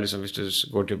 Det liksom, hvis du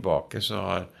går tilbake, så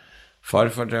har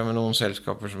farfar drevet med noen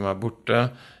selskaper som borte,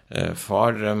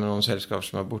 far drevet med noen selskaper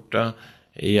som borte,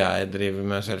 jeg driver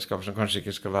med selskaper som kanskje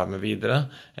ikke skal være med videre,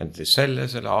 enten de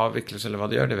selges eller avvikles eller hva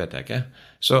de gjør, det vet jeg ikke.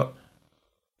 Så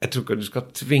jeg tror ikke du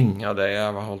skal tvinge det,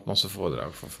 jeg har holdt masse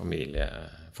foredrag for familier.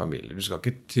 Du skal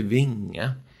ikke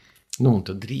tvinge noen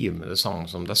til å drive med det samme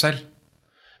som deg selv.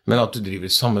 Men at du driver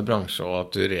I samme bransje, og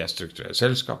at du restrukturerer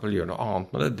selskap eller gjør noe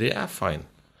annet med det fine.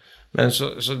 Men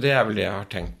så det vel det jeg har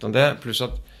tenkt om det, pluss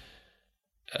at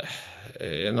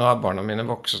nå barna mine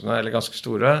voksne, eller ganske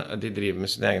store, de driver med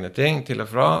sine egne ting til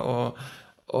og fra,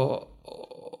 og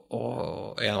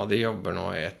en av de jobber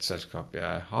nå I et selskap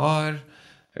jeg har,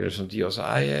 eller som de også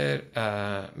eier,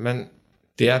 men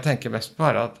det jeg tenker mest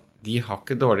på at de har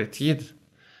ikke dårlig tid,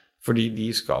 fordi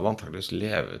de skal antageligvis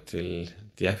leve til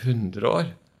de 100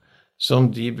 år,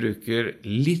 som de bruker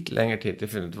litt lengre tid til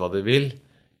å finne ut hva de vil,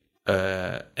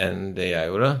 enn det jeg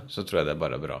gjorde, så tror jeg det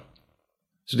bare bra.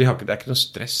 Så det ikke noe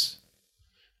stress.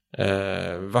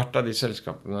 Hvert av de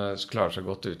selskapene klarer seg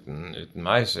godt uten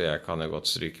meg, så jeg kan jo godt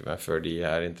stryke meg før de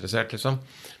interessert, liksom.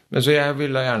 Men så jeg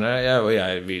vil da gjerne, jeg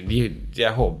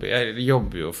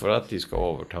jobber jo for at de skal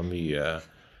overta mye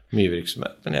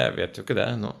virksomhet, men jeg vet jo ikke det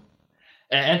nå.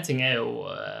 En ting jo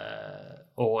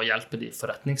å hjelpe de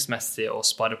forretningsmessig og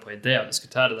spare på ideer og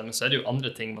diskutere det, men så det jo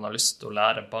andre ting man har lyst til å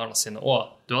lære barna sine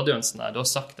også. Du hadde jo du har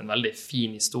sagt en veldig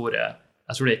fin historie,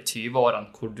 jeg tror det I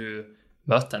 20-årene, hvor du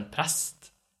møter en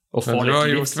prest og får litt livsvisdom. Men du har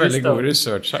gjort veldig god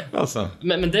research her, altså.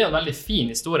 Men det jo en veldig fin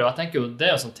historie, og jeg tenker jo det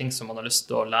jo sånne ting som man har lyst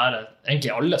til å lære,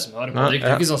 egentlig alle som hører på. Det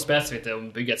ikke sånn spesifikt å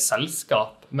bygge et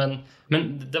selskap, men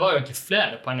det var jo egentlig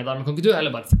flere poenger der. Men kan ikke du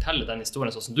heller bare fortelle den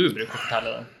historien sånn som du bruker å fortelle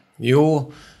den? Jo,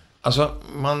 altså,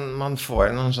 man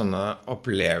får noen sånne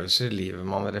opplevelser I livet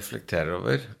man reflekterer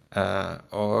over,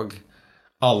 og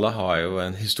alle har jo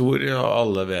en historie, og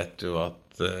alle vet jo at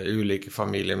ulike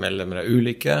familiemedlemmer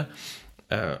ulike.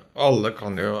 Alle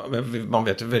kan jo, man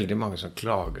vet jo veldig mange som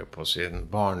klager på sin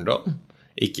barndom.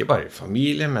 ikke bare i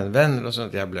familie, men venner og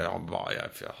sånt. Jeg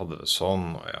hadde det sånn,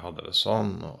 og jeg hadde det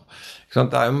sånn. Ikke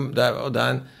sant? Det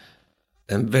er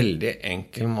en veldig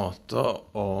enkel måte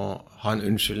å ha en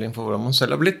unnskyldning for hvordan man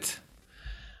selv har blitt.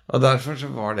 Og derfor så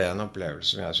var det en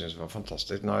opplevelse som jeg synes var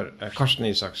fantastisk. Når Karsten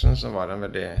Isaksen, som var en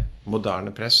veldig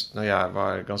moderne prest når jeg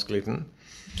var ganske liten,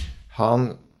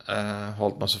 han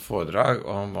holdt masse foredrag,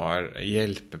 og han var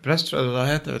hjelpeprest, tror jeg det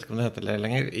het, jeg vet ikke om det heter det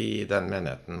lenger, i den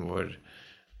menigheten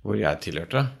hvor jeg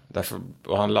tilhørte.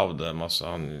 Og han lavde masse,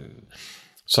 han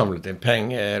samlet inn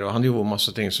penger, og han gjorde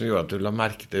masse ting som gjorde at du la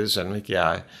merke til det, selv om ikke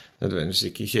jeg nødvendigvis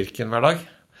gikk i kirken hver dag.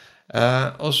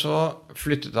 Og så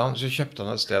kjøpte han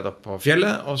et sted opp på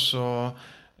fjellet, og så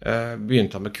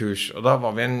begynte han med kurs. Og da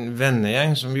var vi en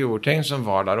vennegjeng som gjorde ting, som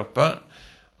var der oppe,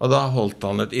 og da holdt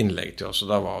han et innlegg til oss,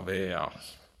 og da var vi,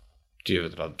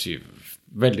 20,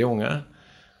 veldig unge.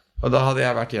 Og da hadde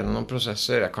jeg vært gjennom noen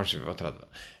prosesser, kanskje vi var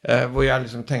 30, hvor jeg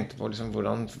liksom tenkte på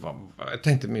jeg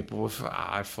tenkte mye på hvorfor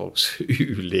er folk så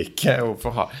ulike,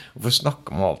 hvorfor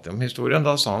snakker man alltid om historien.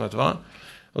 Da sa han, vet du hva?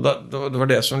 Og det var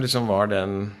det som liksom var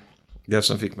det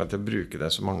som fikk meg til å bruke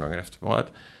det så mange ganger etterpå.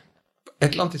 På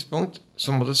et eller annet tidspunkt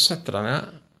så må du sette deg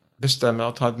ned, bestemme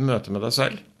å ta et møte med deg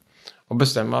selv, og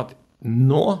bestemme at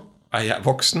nå er jeg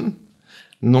voksen,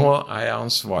 nå er jeg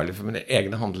ansvarlig for mine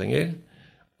egne handlinger,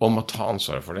 og må ta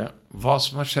ansvaret for det. Hva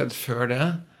som har skjedd før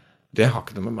det har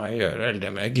ikke noe med meg å gjøre, eller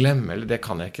det må jeg glemme, eller det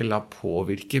kan jeg ikke la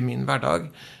påvirke min hverdag,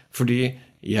 fordi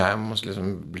jeg må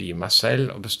liksom bli meg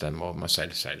selv og bestemme over meg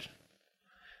selv.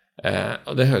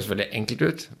 Og det høres veldig enkelt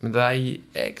ut, men det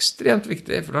er ekstremt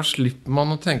viktig, for da slipper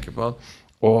man å tenke på at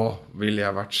ville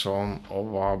jeg vært sånn,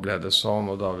 og hva ble det sånn,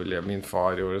 og da ville min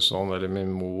far gjøre sånn, eller min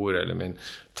mor, eller min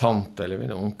tante, eller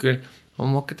min onkel.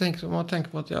 Man må ikke tenke, man må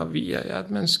tenke på at jeg er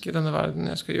et menneske i denne verden,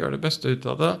 jeg skal gjøre det beste ut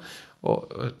av det, og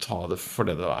ta det for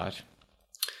det er.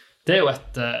 Det er jo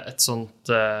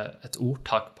et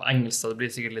ordtak på engelsk, og det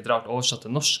blir sikkert litt rart oversatt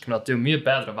til norsk, men at det er jo mye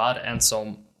bedre å være en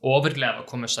som overlever og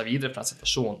kommer seg videre fra en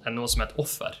situasjon enn noe som er et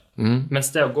offer. Mens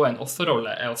det å gå i en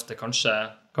offerrolle er ofte kanskje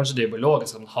det er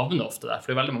biologisk at man havner ofte der, for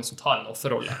det er veldig mange som tar en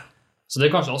offerrolle. Så det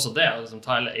er kanskje også det å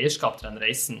ta eierskap til den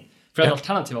reisen. For et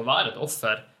alternativ å være et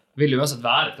offer vil jo uansett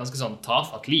være et ganske sånn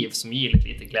tafatt liv som gir litt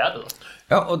lite glede. Da.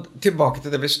 Ja, og tilbake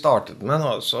til det vi startet med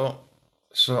nå,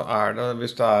 så er det,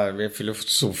 hvis det er en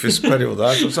filosofisk periode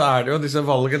her, så er det jo disse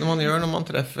valgene man gjør når man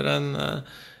treffer en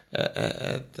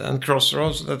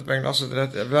crossroads, dette på engelsk,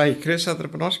 et veikryss heter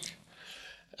det på norsk.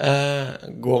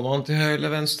 Går man til høyre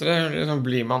eller venstre, liksom,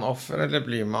 blir man offer, eller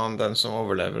blir man den som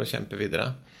overlever og kjemper videre?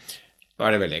 Da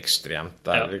er det veldig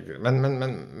ekstremt.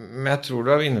 Men jeg tror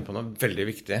du er inne på noe veldig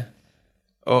viktig.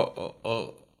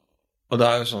 Og det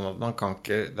er jo sånn at man kan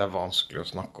ikke, det er vanskelig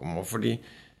å snakke om, og fordi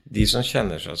de som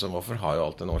kjenner seg som offer har jo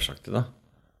alltid en årsak til det.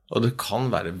 Og det kan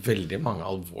være veldig mange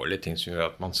alvorlige ting som gjør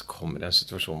at man kommer i en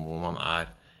situasjon hvor man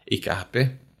ikke er happy.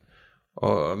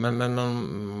 Men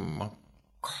man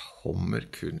kommer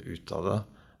kun ut av det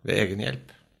ved egen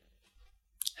hjelp.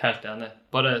 Helt enig.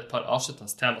 Bare et par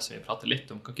avsluttende tema som vi prater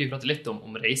litt om. Kan ikke vi prate litt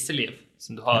om reiseliv,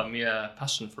 som du har mye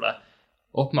passion for det?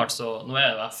 Åpenbart så, nå er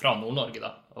jeg fra Nord-Norge da,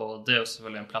 og det er jo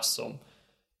selvfølgelig en plass som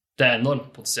det er enormt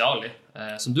potensial i,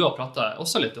 som du har pratet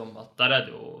også litt om, at der er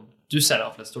det jo, du ser i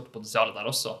hvert fall et stort potensial der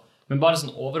også, men bare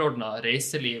sånn overordnet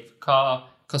reiseliv,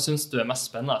 hva synes du er mest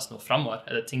spennende nå fremover?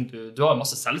 Er det ting du har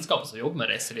masse selskaper som jobber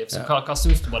med reiseliv, så hva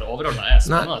synes du bare overordnet er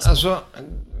spennende? Nei, altså,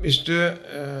 hvis du,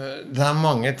 det er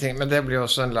mange ting, men det blir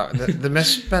også det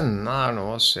mest spennende er nå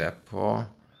å se på,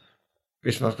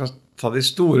 hvis man skal ta de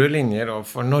store linjer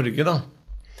for Norge da,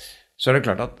 så er det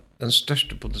klart at den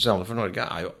største potensialet for Norge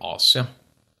er jo Asia.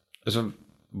 Altså,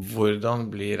 hvordan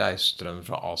blir reisestrømmen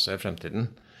fra Asia i fremtiden?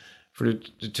 For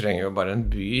du trenger jo bare en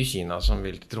by i Kina som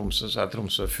vil til Tromsø, så er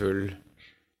Tromsø full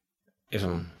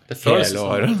liksom, det føles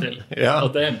sånn til, at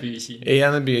det er en by i Kina.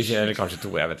 En by i Kina, eller kanskje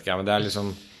to, jeg vet ikke, men det er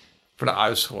liksom, for det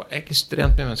er jo så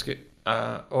ekstremt mye mennesker.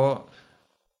 Og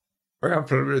jeg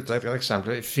prøver å bruke et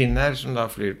eksempel. Finner som da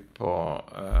flyr på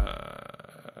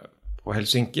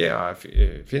Helsinki,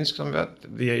 finsk som vi vet,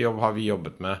 har vi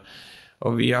jobbet med,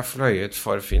 og vi har fløyet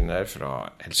for finner fra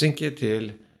Helsinki til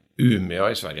Umeå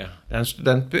i Sverige. Det er en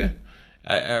studentby.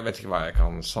 Jeg vet ikke hva jeg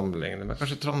kan sammenligne med,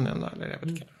 kanskje Trondheim da, eller jeg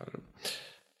vet ikke.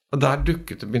 Og der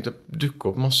begynte å dukke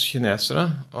opp masse kinesere,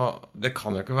 og det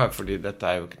kan jo ikke være fordi dette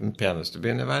er jo ikke den peneste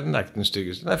byen i verden, det er ikke den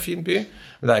styggeste, det er en fin by,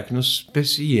 men det er ikke noe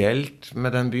spesielt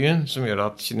med den byen som gjør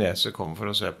at kinesere kommer for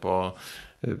å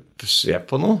se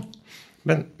på noe.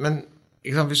 Men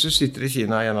hvis du sitter i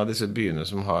Kina i en av disse byene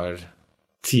som har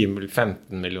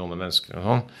 10-15 millioner mennesker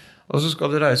og så skal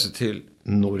du reise til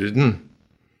Norden.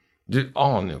 Du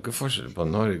aner jo ikke forskjell på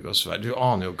Norge og Sverige. Du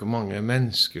aner jo ikke mange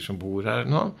mennesker som bor her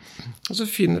nå. Og så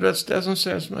finner du et sted som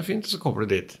ser ut som fint, og så kommer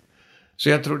du dit. Så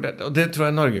jeg tror det, og det tror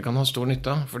jeg Norge kan ha stor nytte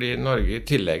av, fordi Norge i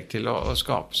tillegg til å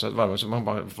skape seg et varme, så man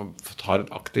bare tar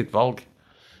et aktivt valg.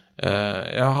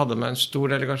 Jeg hadde med en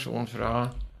stor delegasjon fra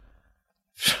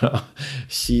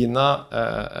Kina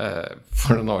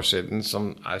for noen år siden,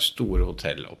 som store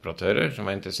hotelloperatører som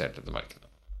var interessert i dette markedet.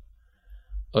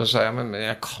 Og så sa jeg, men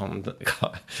jeg kan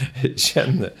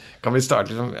vi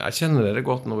starte liksom, jeg kjenner dere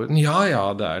godt Norden?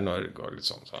 Ja, det Norge og litt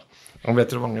sånn. Og vet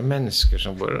dere hvor mange mennesker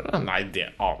som bor der? Nei, det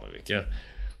aner vi ikke.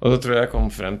 Og da tror jeg kom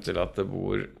frem til at det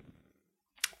bor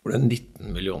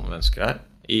 19 millioner mennesker her,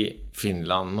 i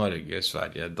Finland, Norge,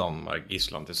 Sverige, Danmark,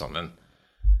 Island til sammen.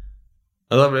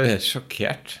 Og da ble jeg helt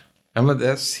sjokkert. Ja, men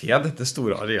se dette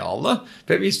store arealet.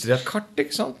 For jeg viste det et kart,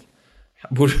 ikke sant?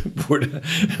 Bor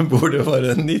det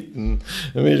bare 19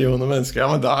 millioner mennesker? Ja,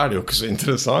 men da det jo ikke så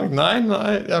interessant. Nei,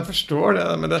 jeg forstår det,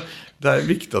 men det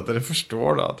viktig at dere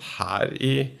forstår da, at her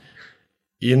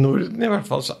i Norden i hvert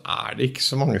fall, så det ikke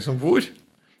så mange som bor.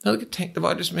 Jeg hadde ikke tenkt, det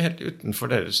var liksom helt utenfor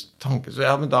deres tanke. Så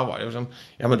ja, men da var det jo sånn,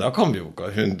 ja, men da kan vi jo ikke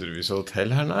ha hundrevis av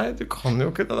hotell her. Nei, du kan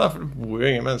jo ikke det, for det bor jo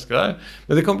ingen mennesker der.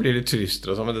 Men det kan bli litt turister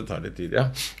og sånn, men det tar litt tid, ja.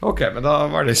 Ok, men da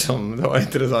var det sånn, det var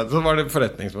interessant. Så var det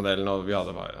forretningsmodellen, og vi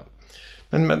hadde bare.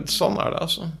 Men sånn det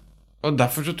altså. Og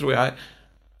derfor så tror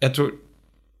jeg tror,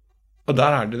 og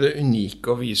der det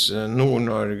unike å vise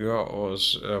Nord-Norge og,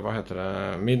 hva heter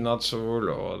det, midnattssol,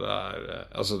 og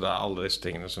det alle disse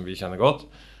tingene som vi kjenner godt.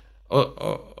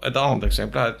 Og et annet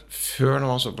eksempel at før når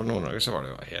man så på Nord-Norge, så var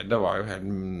det var jo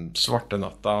helt svarte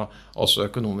natta, også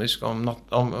økonomisk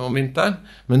om vinteren,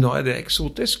 men nå det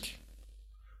eksotisk.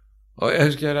 Og jeg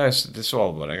husker jeg reiste til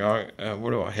Svalbard en gang,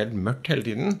 hvor det var helt mørkt hele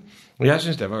tiden, og jeg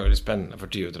synes det var veldig spennende for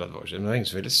 20-30 år siden, men det var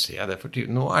ingen som ville se det for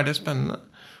 20. Nå det spennende.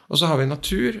 Og så har vi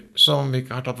natur som vi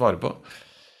ikke har tatt vare på,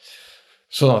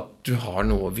 sånn at du har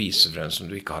noe å vise frem som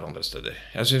du ikke har andre steder.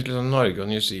 Jeg synes liksom Norge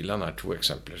og New Zealand 2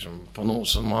 eksempler på noe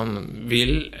som man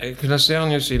vil kunne se,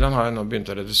 og New Zealand har jo nå begynt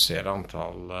å redusere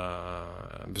antall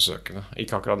besøkende.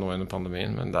 Ikke akkurat nå under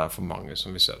pandemien, men det for mange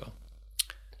som vil se det.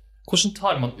 Hvordan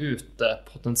tar man ut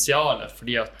potensialet?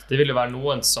 Fordi at det vil jo være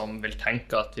noen som vil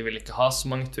tenke at vi vil ikke ha så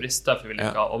mange turister, for vi vil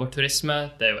ikke ha overturisme.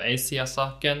 Det jo en side av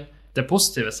saken. Det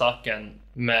positive saken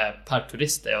med per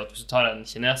turist jo at hvis du tar en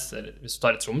kineser, hvis du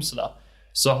tar i Tromsø da,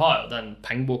 så har jo den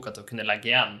pengeboka til å kunne legge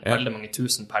igjen veldig mange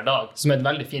tusen per dag, som et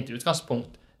veldig fint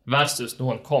utgangspunkt, versus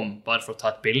noen kom bare for å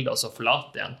ta et bilde og så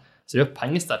forlate igjen. Så det jo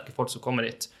pengesterke folk som kommer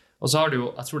hit. Og så har du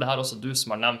jo, jeg tror det her også du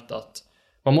som har nevnt at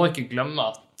man må ikke glemme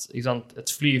at ikke sant,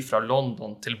 et fly fra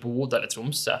London til Bodø eller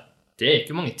Tromsø, det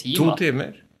ikke mange timer. 2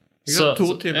 timer. Så 2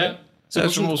 timer. Så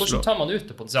hvordan tar man ut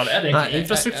det potensialet? Det egentlig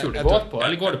infrastruktur det går på,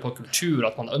 eller går det på kultur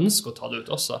at man ønsker å ta det ut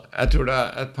også? Jeg tror det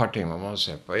et par ting man må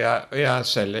se på. Jeg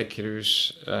selger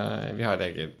cruise, vi har et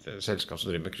eget selskap som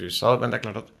driver med cruisesalg, men det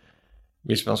klart at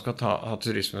hvis man skal ha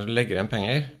turisme som legger igjen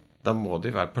penger, da må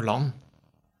de være på land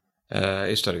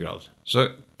i større grad. Så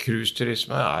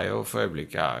cruiseturisme jo for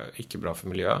øyeblikket ikke bra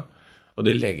for miljøet, og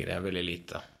de legger igjen veldig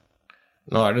lite.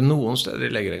 Nå det noen steder de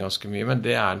legger det ganske mye, men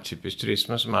det en typisk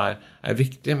turisme som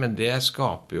viktig, men det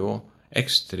skaper jo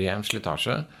ekstrem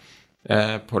slitasje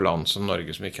på land som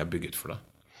Norge som ikke bygget for det.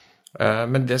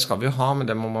 Men det skal vi jo ha, men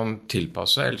det må man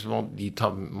tilpasse, ellers må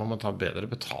man ta bedre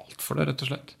betalt for det, rett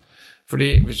og slett.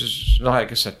 Fordi, nå har jeg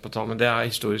ikke sett på tall, men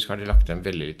historisk har de lagt igjen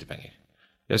veldig lite penger.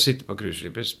 Jeg sitter på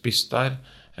cruiseskipet, spist der,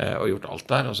 og gjort alt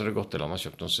der, og så har det gått til land og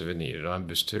kjøpt noen souvenirer og en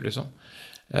busstur, liksom.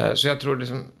 Så jeg tror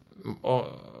liksom,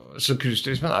 så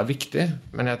cruiseturismen viktig,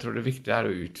 men jeg tror det viktige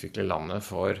å utvikle landet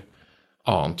for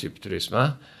annen type turisme,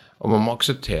 og man må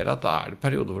akseptere at det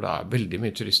perioder hvor det veldig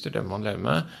mye turister, det må man leve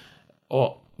med,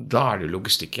 og da det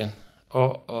logistikken.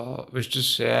 Og hvis du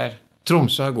ser,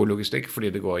 Tromsø har god logistikk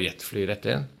fordi det går jetfly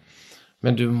rett inn,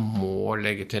 men du må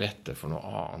legge til rette for noen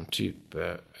annen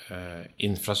type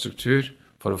infrastruktur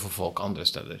for å få folk andre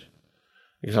steder.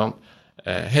 Ikke sant?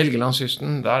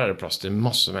 Helgelandskysten, der det plass til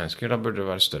masse mennesker, da burde det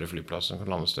være større flyplass som kan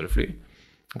lande større fly.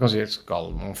 Man kan si, skal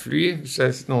man fly?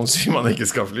 Noen sier man ikke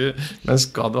skal fly, men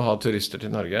skal du ha turister til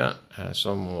Norge,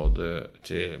 så må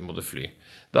du fly.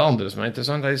 Det andre som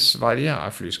interessant, i Sverige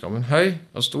flyskammen høy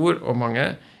og stor og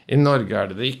mange. I Norge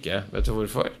det ikke. Vet du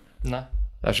hvorfor? Nei.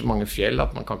 Det så mange fjell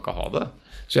at man kan ikke ha det.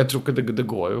 Så jeg tror ikke det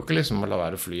går jo ikke liksom å la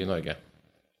være fly i Norge.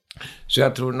 Så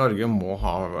jeg tror Norge må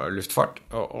ha luftfart,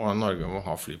 og Norge må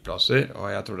ha flyplasser,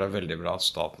 og jeg tror det veldig bra at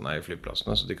staten i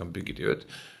flyplassene, så de kan bygge de ut,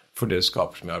 for det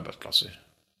skaper så mye arbeidsplasser.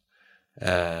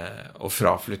 Og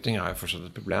fraflytting jo fortsatt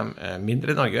et problem.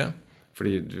 Mindre i Norge,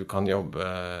 fordi du kan jobbe,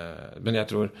 men jeg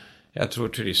tror Jeg tror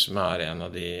turisme en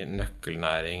av de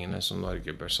nøkkelnæringene som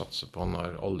Norge bør satse på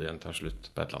når oljen tar slutt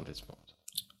på et eller annet tidspunkt.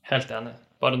 Helt enig.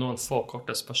 Bare noen få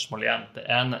korte spørsmål igjen. Det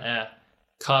ene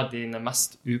hva dine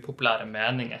mest upopulære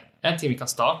meninger? En ting vi kan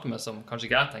starte med som kanskje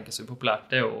ikke jeg tenker så upopulært,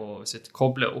 det å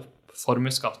koble opp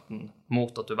formuesskatten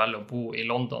mot at du velger å bo i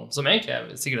London, som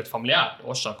egentlig sikkert et familiært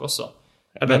årsak også.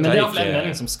 Ja, men det en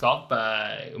mening som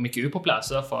skaper, om ikke upopulært,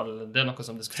 så I hvert fall det noe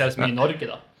som diskuteres mye I Norge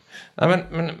da. Nei,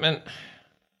 men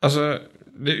altså,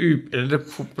 det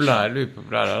populære eller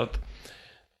upopulære at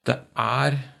det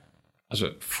altså,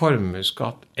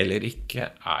 formuesskatt eller ikke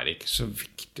ikke så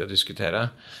viktig å diskutere.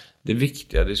 Det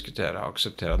viktige å diskutere å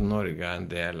akseptere at Norge en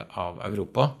del av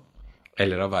Europa,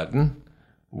 eller av verden,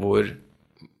 hvor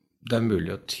det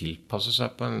mulig å tilpasse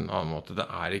seg på en annen måte. Det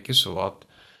ikke så at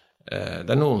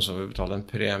det noen som vil betale en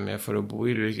premie for å bo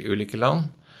I ulike land,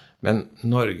 men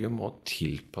Norge må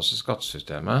tilpasse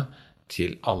skattesystemet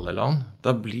til alle land.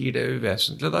 Da blir det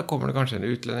uvesentlig. Da kommer det kanskje en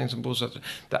utlending som bosetter.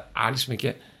 Det liksom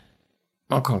ikke...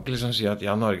 Man kan ikke liksom si at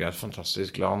ja, Norge et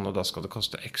fantastisk land, og da skal det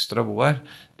koste ekstra å bo her.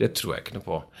 Det tror jeg ikke noe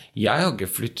på. Jeg har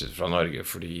ikke flyttet fra Norge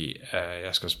fordi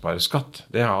jeg skal spare skatt.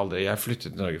 Det har jeg aldri. Jeg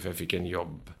flyttet til Norge for jeg fikk en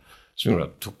jobb som gjorde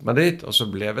at jeg tok meg dit, og så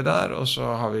ble vi der, og så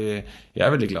har vi...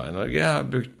 Jeg veldig glad I Norge. Jeg har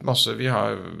brukt masse...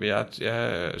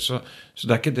 Så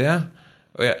det ikke det.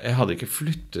 Og jeg hadde ikke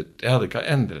flyttet... Jeg hadde ikke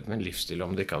endret min livsstil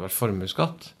om det ikke hadde vært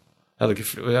formuesskatt. Jeg hadde ikke...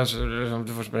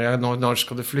 Når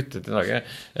skal du flytte til Norge?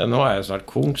 Ja, nå jeg snart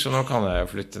kong, så nå kan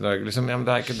jeg flytte til Norge. Liksom, ja, men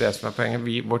det ikke det som poenget.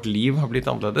 Vårt liv har blitt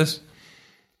annerledes.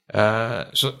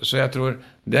 Så jeg tror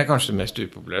det kanskje det mest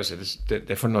upopulære.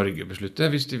 Det får Norge beslutte.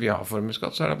 Hvis de vil ha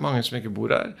formuesskatt, så det mange som ikke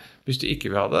bor her. Hvis de ikke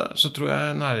vil ha det, så tror jeg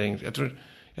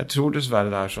jeg tror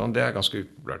dessverre det sånn. Det ganske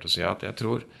upopulært å si at jeg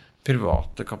tror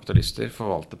private kapitalister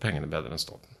forvalter pengene bedre enn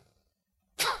staten.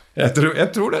 Jeg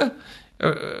tror det.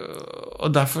 Og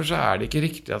derfor så det ikke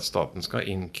riktig at staten skal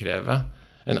innkreve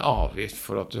en avgift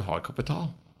for at du har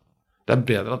kapital. Det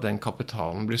bedre at den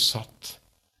kapitalen blir satt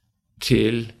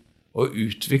til å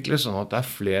utvikle sånn at det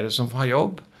flere som har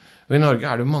jobb. Og I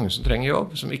Norge det mange som trenger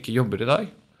jobb, som ikke jobber I dag.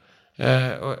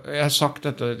 Og jeg har sagt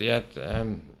dette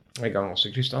en gang også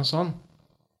I Kristiansand.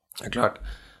 Det klart,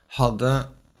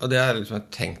 og det liksom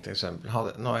et tenkt eksempel,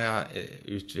 når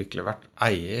jeg vært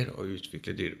eier og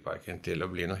utviklet dyreparken til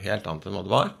å bli noe helt annet enn hva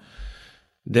det var,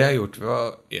 det har gjort ved å,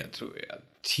 jeg tror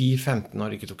 10-15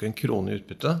 år ikke tok en krone I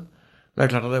utbytte,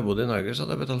 men klart at jeg bodde I Norge, så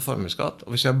hadde jeg betalt formuesskatt, og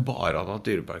hvis jeg bare hadde hatt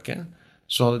dyreparken,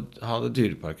 så hadde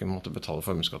dyreparken måttet betale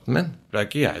formuesskatten min. Det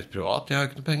ikke jeg privat, jeg har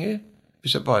ikke noe penger,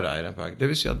 hvis jeg bare eier en park. Det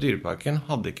vil si at dyreparken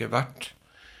hadde ikke vært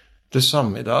det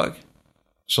samme I dag,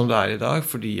 som det I dag,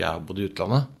 fordi jeg har bodd I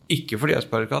utlandet. Ikke fordi jeg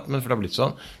sparer katt, men for det har blitt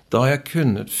sånn. Da har jeg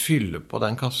kunnet fylle på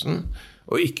den kassen,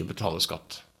 og ikke betale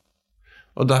skatt.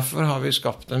 Og derfor har vi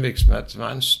skapt en virksomhet som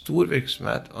en stor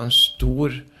virksomhet, og en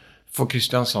stor for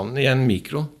Kristiansand I en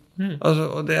mikro. Altså,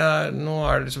 og det nå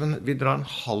det liksom vi drar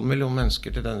 500,000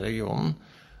 mennesker til den regionen.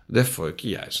 Det får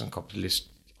ikke jeg som kapitalist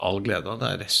all glede av.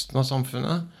 Det resten av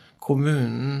samfunnet,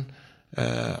 kommunen,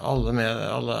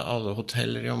 alle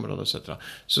hoteller I området, etc.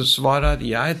 Så svaret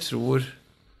jeg tror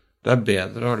det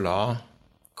bedre å la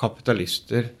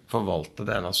kapitalister forvalte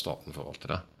det enn at staten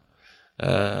forvalter det.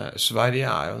 Sverige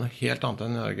jo noe helt annet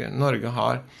enn Norge. Norge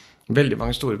har veldig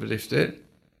mange store bedrifter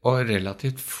og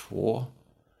relativt få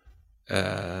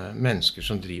mennesker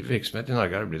som driver virksomhet. I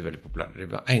Norge har det blitt veldig populært å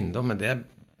drive eiendom, men det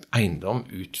eiendom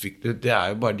utviklet, det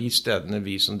jo bare de stedene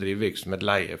vi som driver virksomhet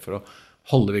leier for å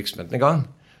holde virksomheten I gang.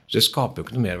 Så det skaper jo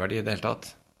ikke noe merverdi I det hele tatt.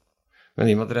 Men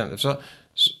I og med så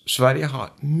Sverige har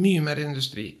mye mer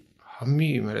industri, har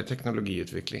mye mer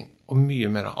teknologiutvikling og mye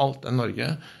mer av alt enn Norge.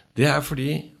 Det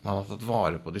fordi man har tatt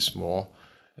vare på de små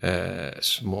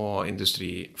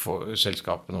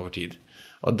industriselskapene over tid.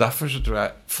 Og derfor så tror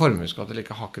jeg formuesskatt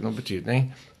ikke har ikke noen betydning,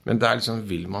 men det liksom,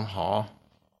 vil man ha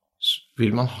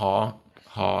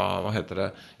hva heter det,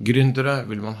 gründere,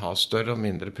 vil man ha større og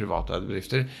mindre privateide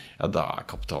bedrifter, ja, da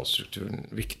kapitalstrukturen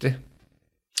viktig.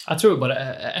 Jeg tror bare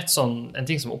en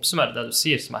ting som oppsummerer det du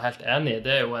sier som jeg helt enig I,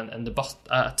 det jo en debatt,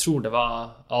 jeg tror det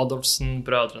var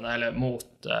Adolfsen-brødrene, eller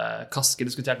mot Kaski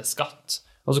diskuterte skatt,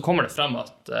 og så kommer det frem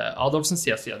at Adolfsen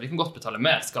sier at vi kan godt betale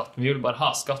mer skatt, men vi vil bare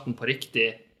ha skatten på riktig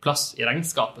plass I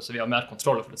regnskapet, så vi har mer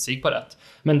kontroll og forutsigbarhet.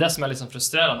 Men det som liksom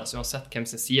frustrerende, så uansett hvem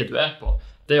sin side du på,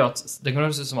 det jo at det kan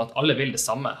høres ut som at alle vil det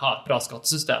samme, ha et bra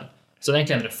skattesystem. Så det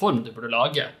egentlig en reform du burde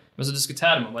lage, men så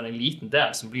diskuterer man bare en liten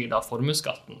del som blir da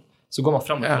formuesskatten. Så går man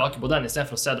frem og tilbake på den, I stedet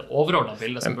for å se det overordnede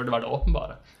bildet som burde være det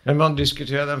åpenbare. Men man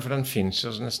diskuterer den, for den finnes jo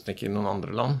nesten ikke I noen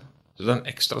andre land. Så det en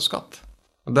ekstra skatt.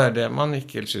 Og det det man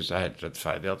ikke synes helt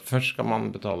rettferdig, at først skal man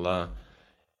betale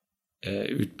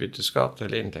utbytteskatt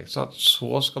eller inntektsskatt,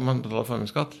 så skal man betale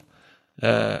formuesskatt.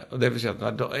 Og det vil si at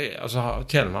altså,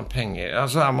 tjener man penger,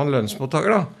 altså man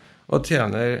lønnsmottaker da, og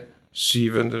tjener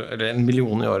 700 eller 1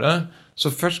 million i året, så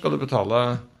først skal du betale,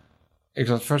 ikke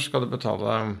sant, først skal du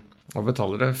betale, og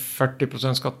betaler det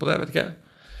 40% skatt på det, vet ikke.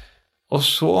 Og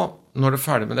så, når du er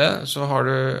ferdig med det, så har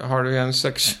du igjen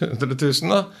 600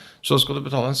 000 da, så skal du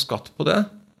betale en skatt på det.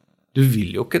 Du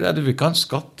vil jo ikke det, du vil ikke ha en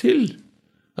skatt til.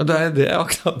 Og det er det,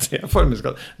 akkurat det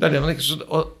formuesskatt. Det er det man ikke,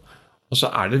 og så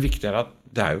er det viktigere at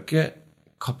det er jo ikke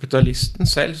kapitalisten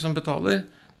selv som betaler,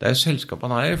 det er jo selskapet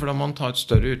han eier, for da må man ta et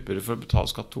større utbytte for å betale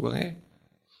skatt 2 ganger.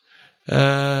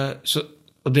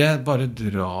 Og det er bare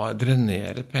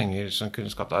drenere penger som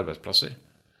kunne skatte arbeidsplasser.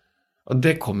 Og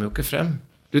det kommer jo ikke frem.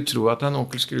 Du tror at det er en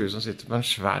onkel Skrue som sitter på en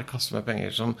svær kasse med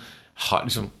penger som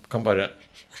liksom, kan bare...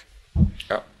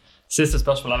 Ja. Siste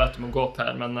spørsmål, jeg vet du må gå opp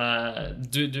her, men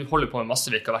du holder på med masse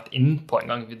vi ikke har vært inne på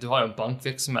en gang. Du har jo en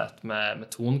bankvirksomhet med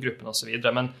Tongruppen og så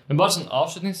videre, men bare sånn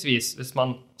avslutningsvis, hvis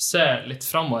man ser litt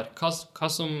fremover,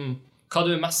 hva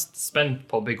du er mest spent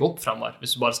på å bygge opp fremover,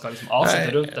 hvis du bare skal liksom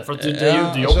avslutte rundt det? For du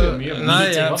jobber jo mye med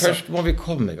ting også. Først må vi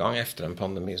komme i gang efter en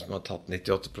pandemi som har tatt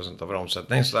 98% av vår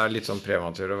omsetning, så det er litt sånn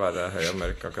prematur å være høy og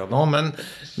mørk akkurat nå,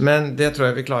 men det tror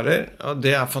jeg vi klarer, og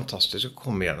det er fantastisk å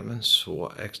komme gjennom en så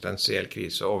eksistensiell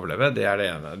krise og overleve, det er det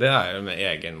ene. Det er jo med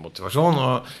egen motivasjon,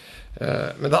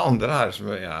 men det andre her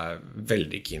som jeg er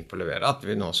veldig keen på å levere, at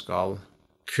vi nå skal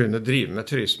kunne drive med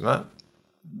turisme,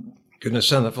 kunne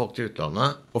sende folk til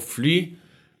utlandet og fly,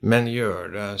 men gjøre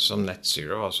det som net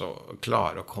zero, altså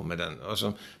klare å komme i den,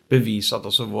 altså bevise at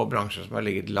også vår bransje som har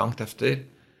ligget langt efter,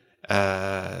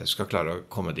 skal klare å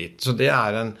komme dit. Så det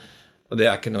er og det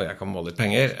er ikke noe jeg kan måle i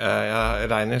penger.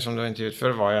 Reiner, som du har intervjuet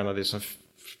før, var en av de som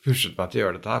pushet meg til å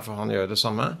gjøre dette her, for han gjør det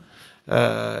samme,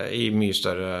 i mye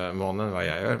større måned enn hva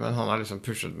jeg gjør, men han har liksom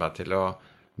pushet meg til å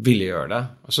ville gjøre det.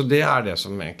 Så det er det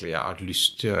som egentlig jeg har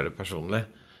lyst til å gjøre personlig.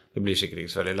 Det blir sikkert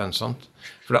ikke så veldig lønnsomt.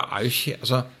 For det er jo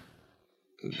altså,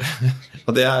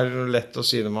 og det er jo lett å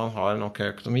si når man har nok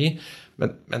økonomi, men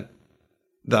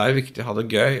det er jo viktig å ha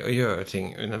det gøy og gjøre ting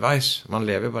underveis. Man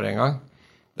lever bare en gang.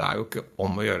 Det er jo ikke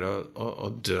om å gjøre å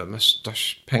dø med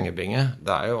størst pengebinge.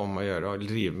 Det er jo om å gjøre å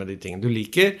drive med de tingene du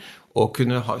liker, og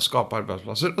kunne skape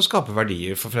arbeidsplasser og skape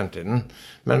verdier for fremtiden.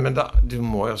 Men du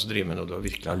må jo også drive med noe du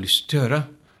virkelig har lyst til å gjøre.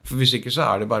 For hvis ikke så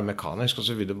er det bare mekanisk,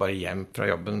 og så vil du bare hjem fra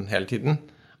jobben hele tiden.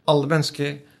 Alle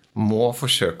mennesker må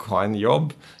forsøke å ha en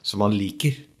jobb som man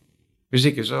liker. Hvis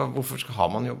ikke, så hvorfor har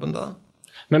man jobben da?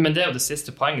 Men det er jo det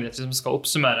siste poenget ditt. Hvis man skal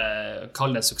oppsummere,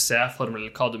 kalle det en suksessformel,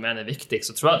 eller hva du mener er viktig,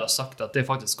 så tror jeg du har sagt at det er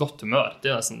faktisk godt humør. Det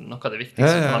er nesten noe av det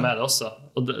viktigste som kan ha med det også.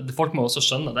 Og folk må også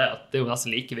skjønne det, at det er jo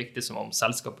nesten like viktig som om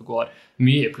selskapet går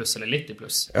mye i pluss eller litt i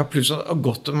pluss. Ja, pluss og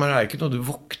godt humør er ikke noe du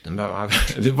våkner med.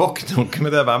 Du våkner ikke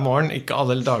med det hver morgen. Ikke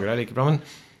alle dager er like bra,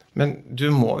 men du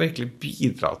må virkelig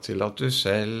bidra til at du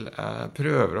selv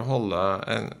prøver å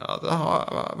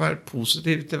være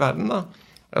positiv til verden da.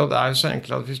 Og det er jo så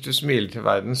enkelt at hvis du smiler til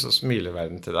verden, så smiler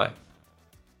verden til deg.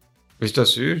 Hvis du er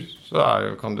sur, så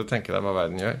kan du tenke deg hva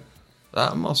verden gjør. Det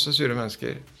er masse sure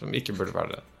mennesker som ikke burde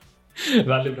være det.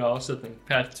 Veldig bra avslutning.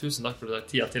 Per, tusen takk for at du har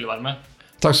tida til å være med.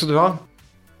 Takk skal du ha.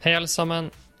 Hei alle sammen,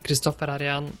 Kristoffer her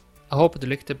igjen. Jeg håper du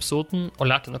likte episoden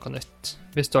og lærte noe nytt.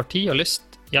 Hvis du har tid og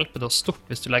lyst, hjelper det oss stort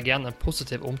hvis du legger igjen en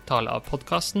positiv omtale av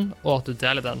podcasten, og at du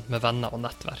deler den med venner og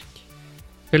nettverk.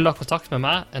 Vil du ha kontakt med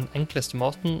meg, den enkleste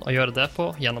måten å gjøre det på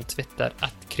gjennom Twitter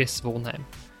 @ChrisVonheim.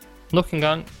 Nok en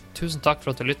gang, tusen takk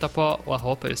for at du lyttet på, og jeg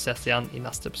håper vi ses igjen i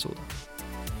neste episode.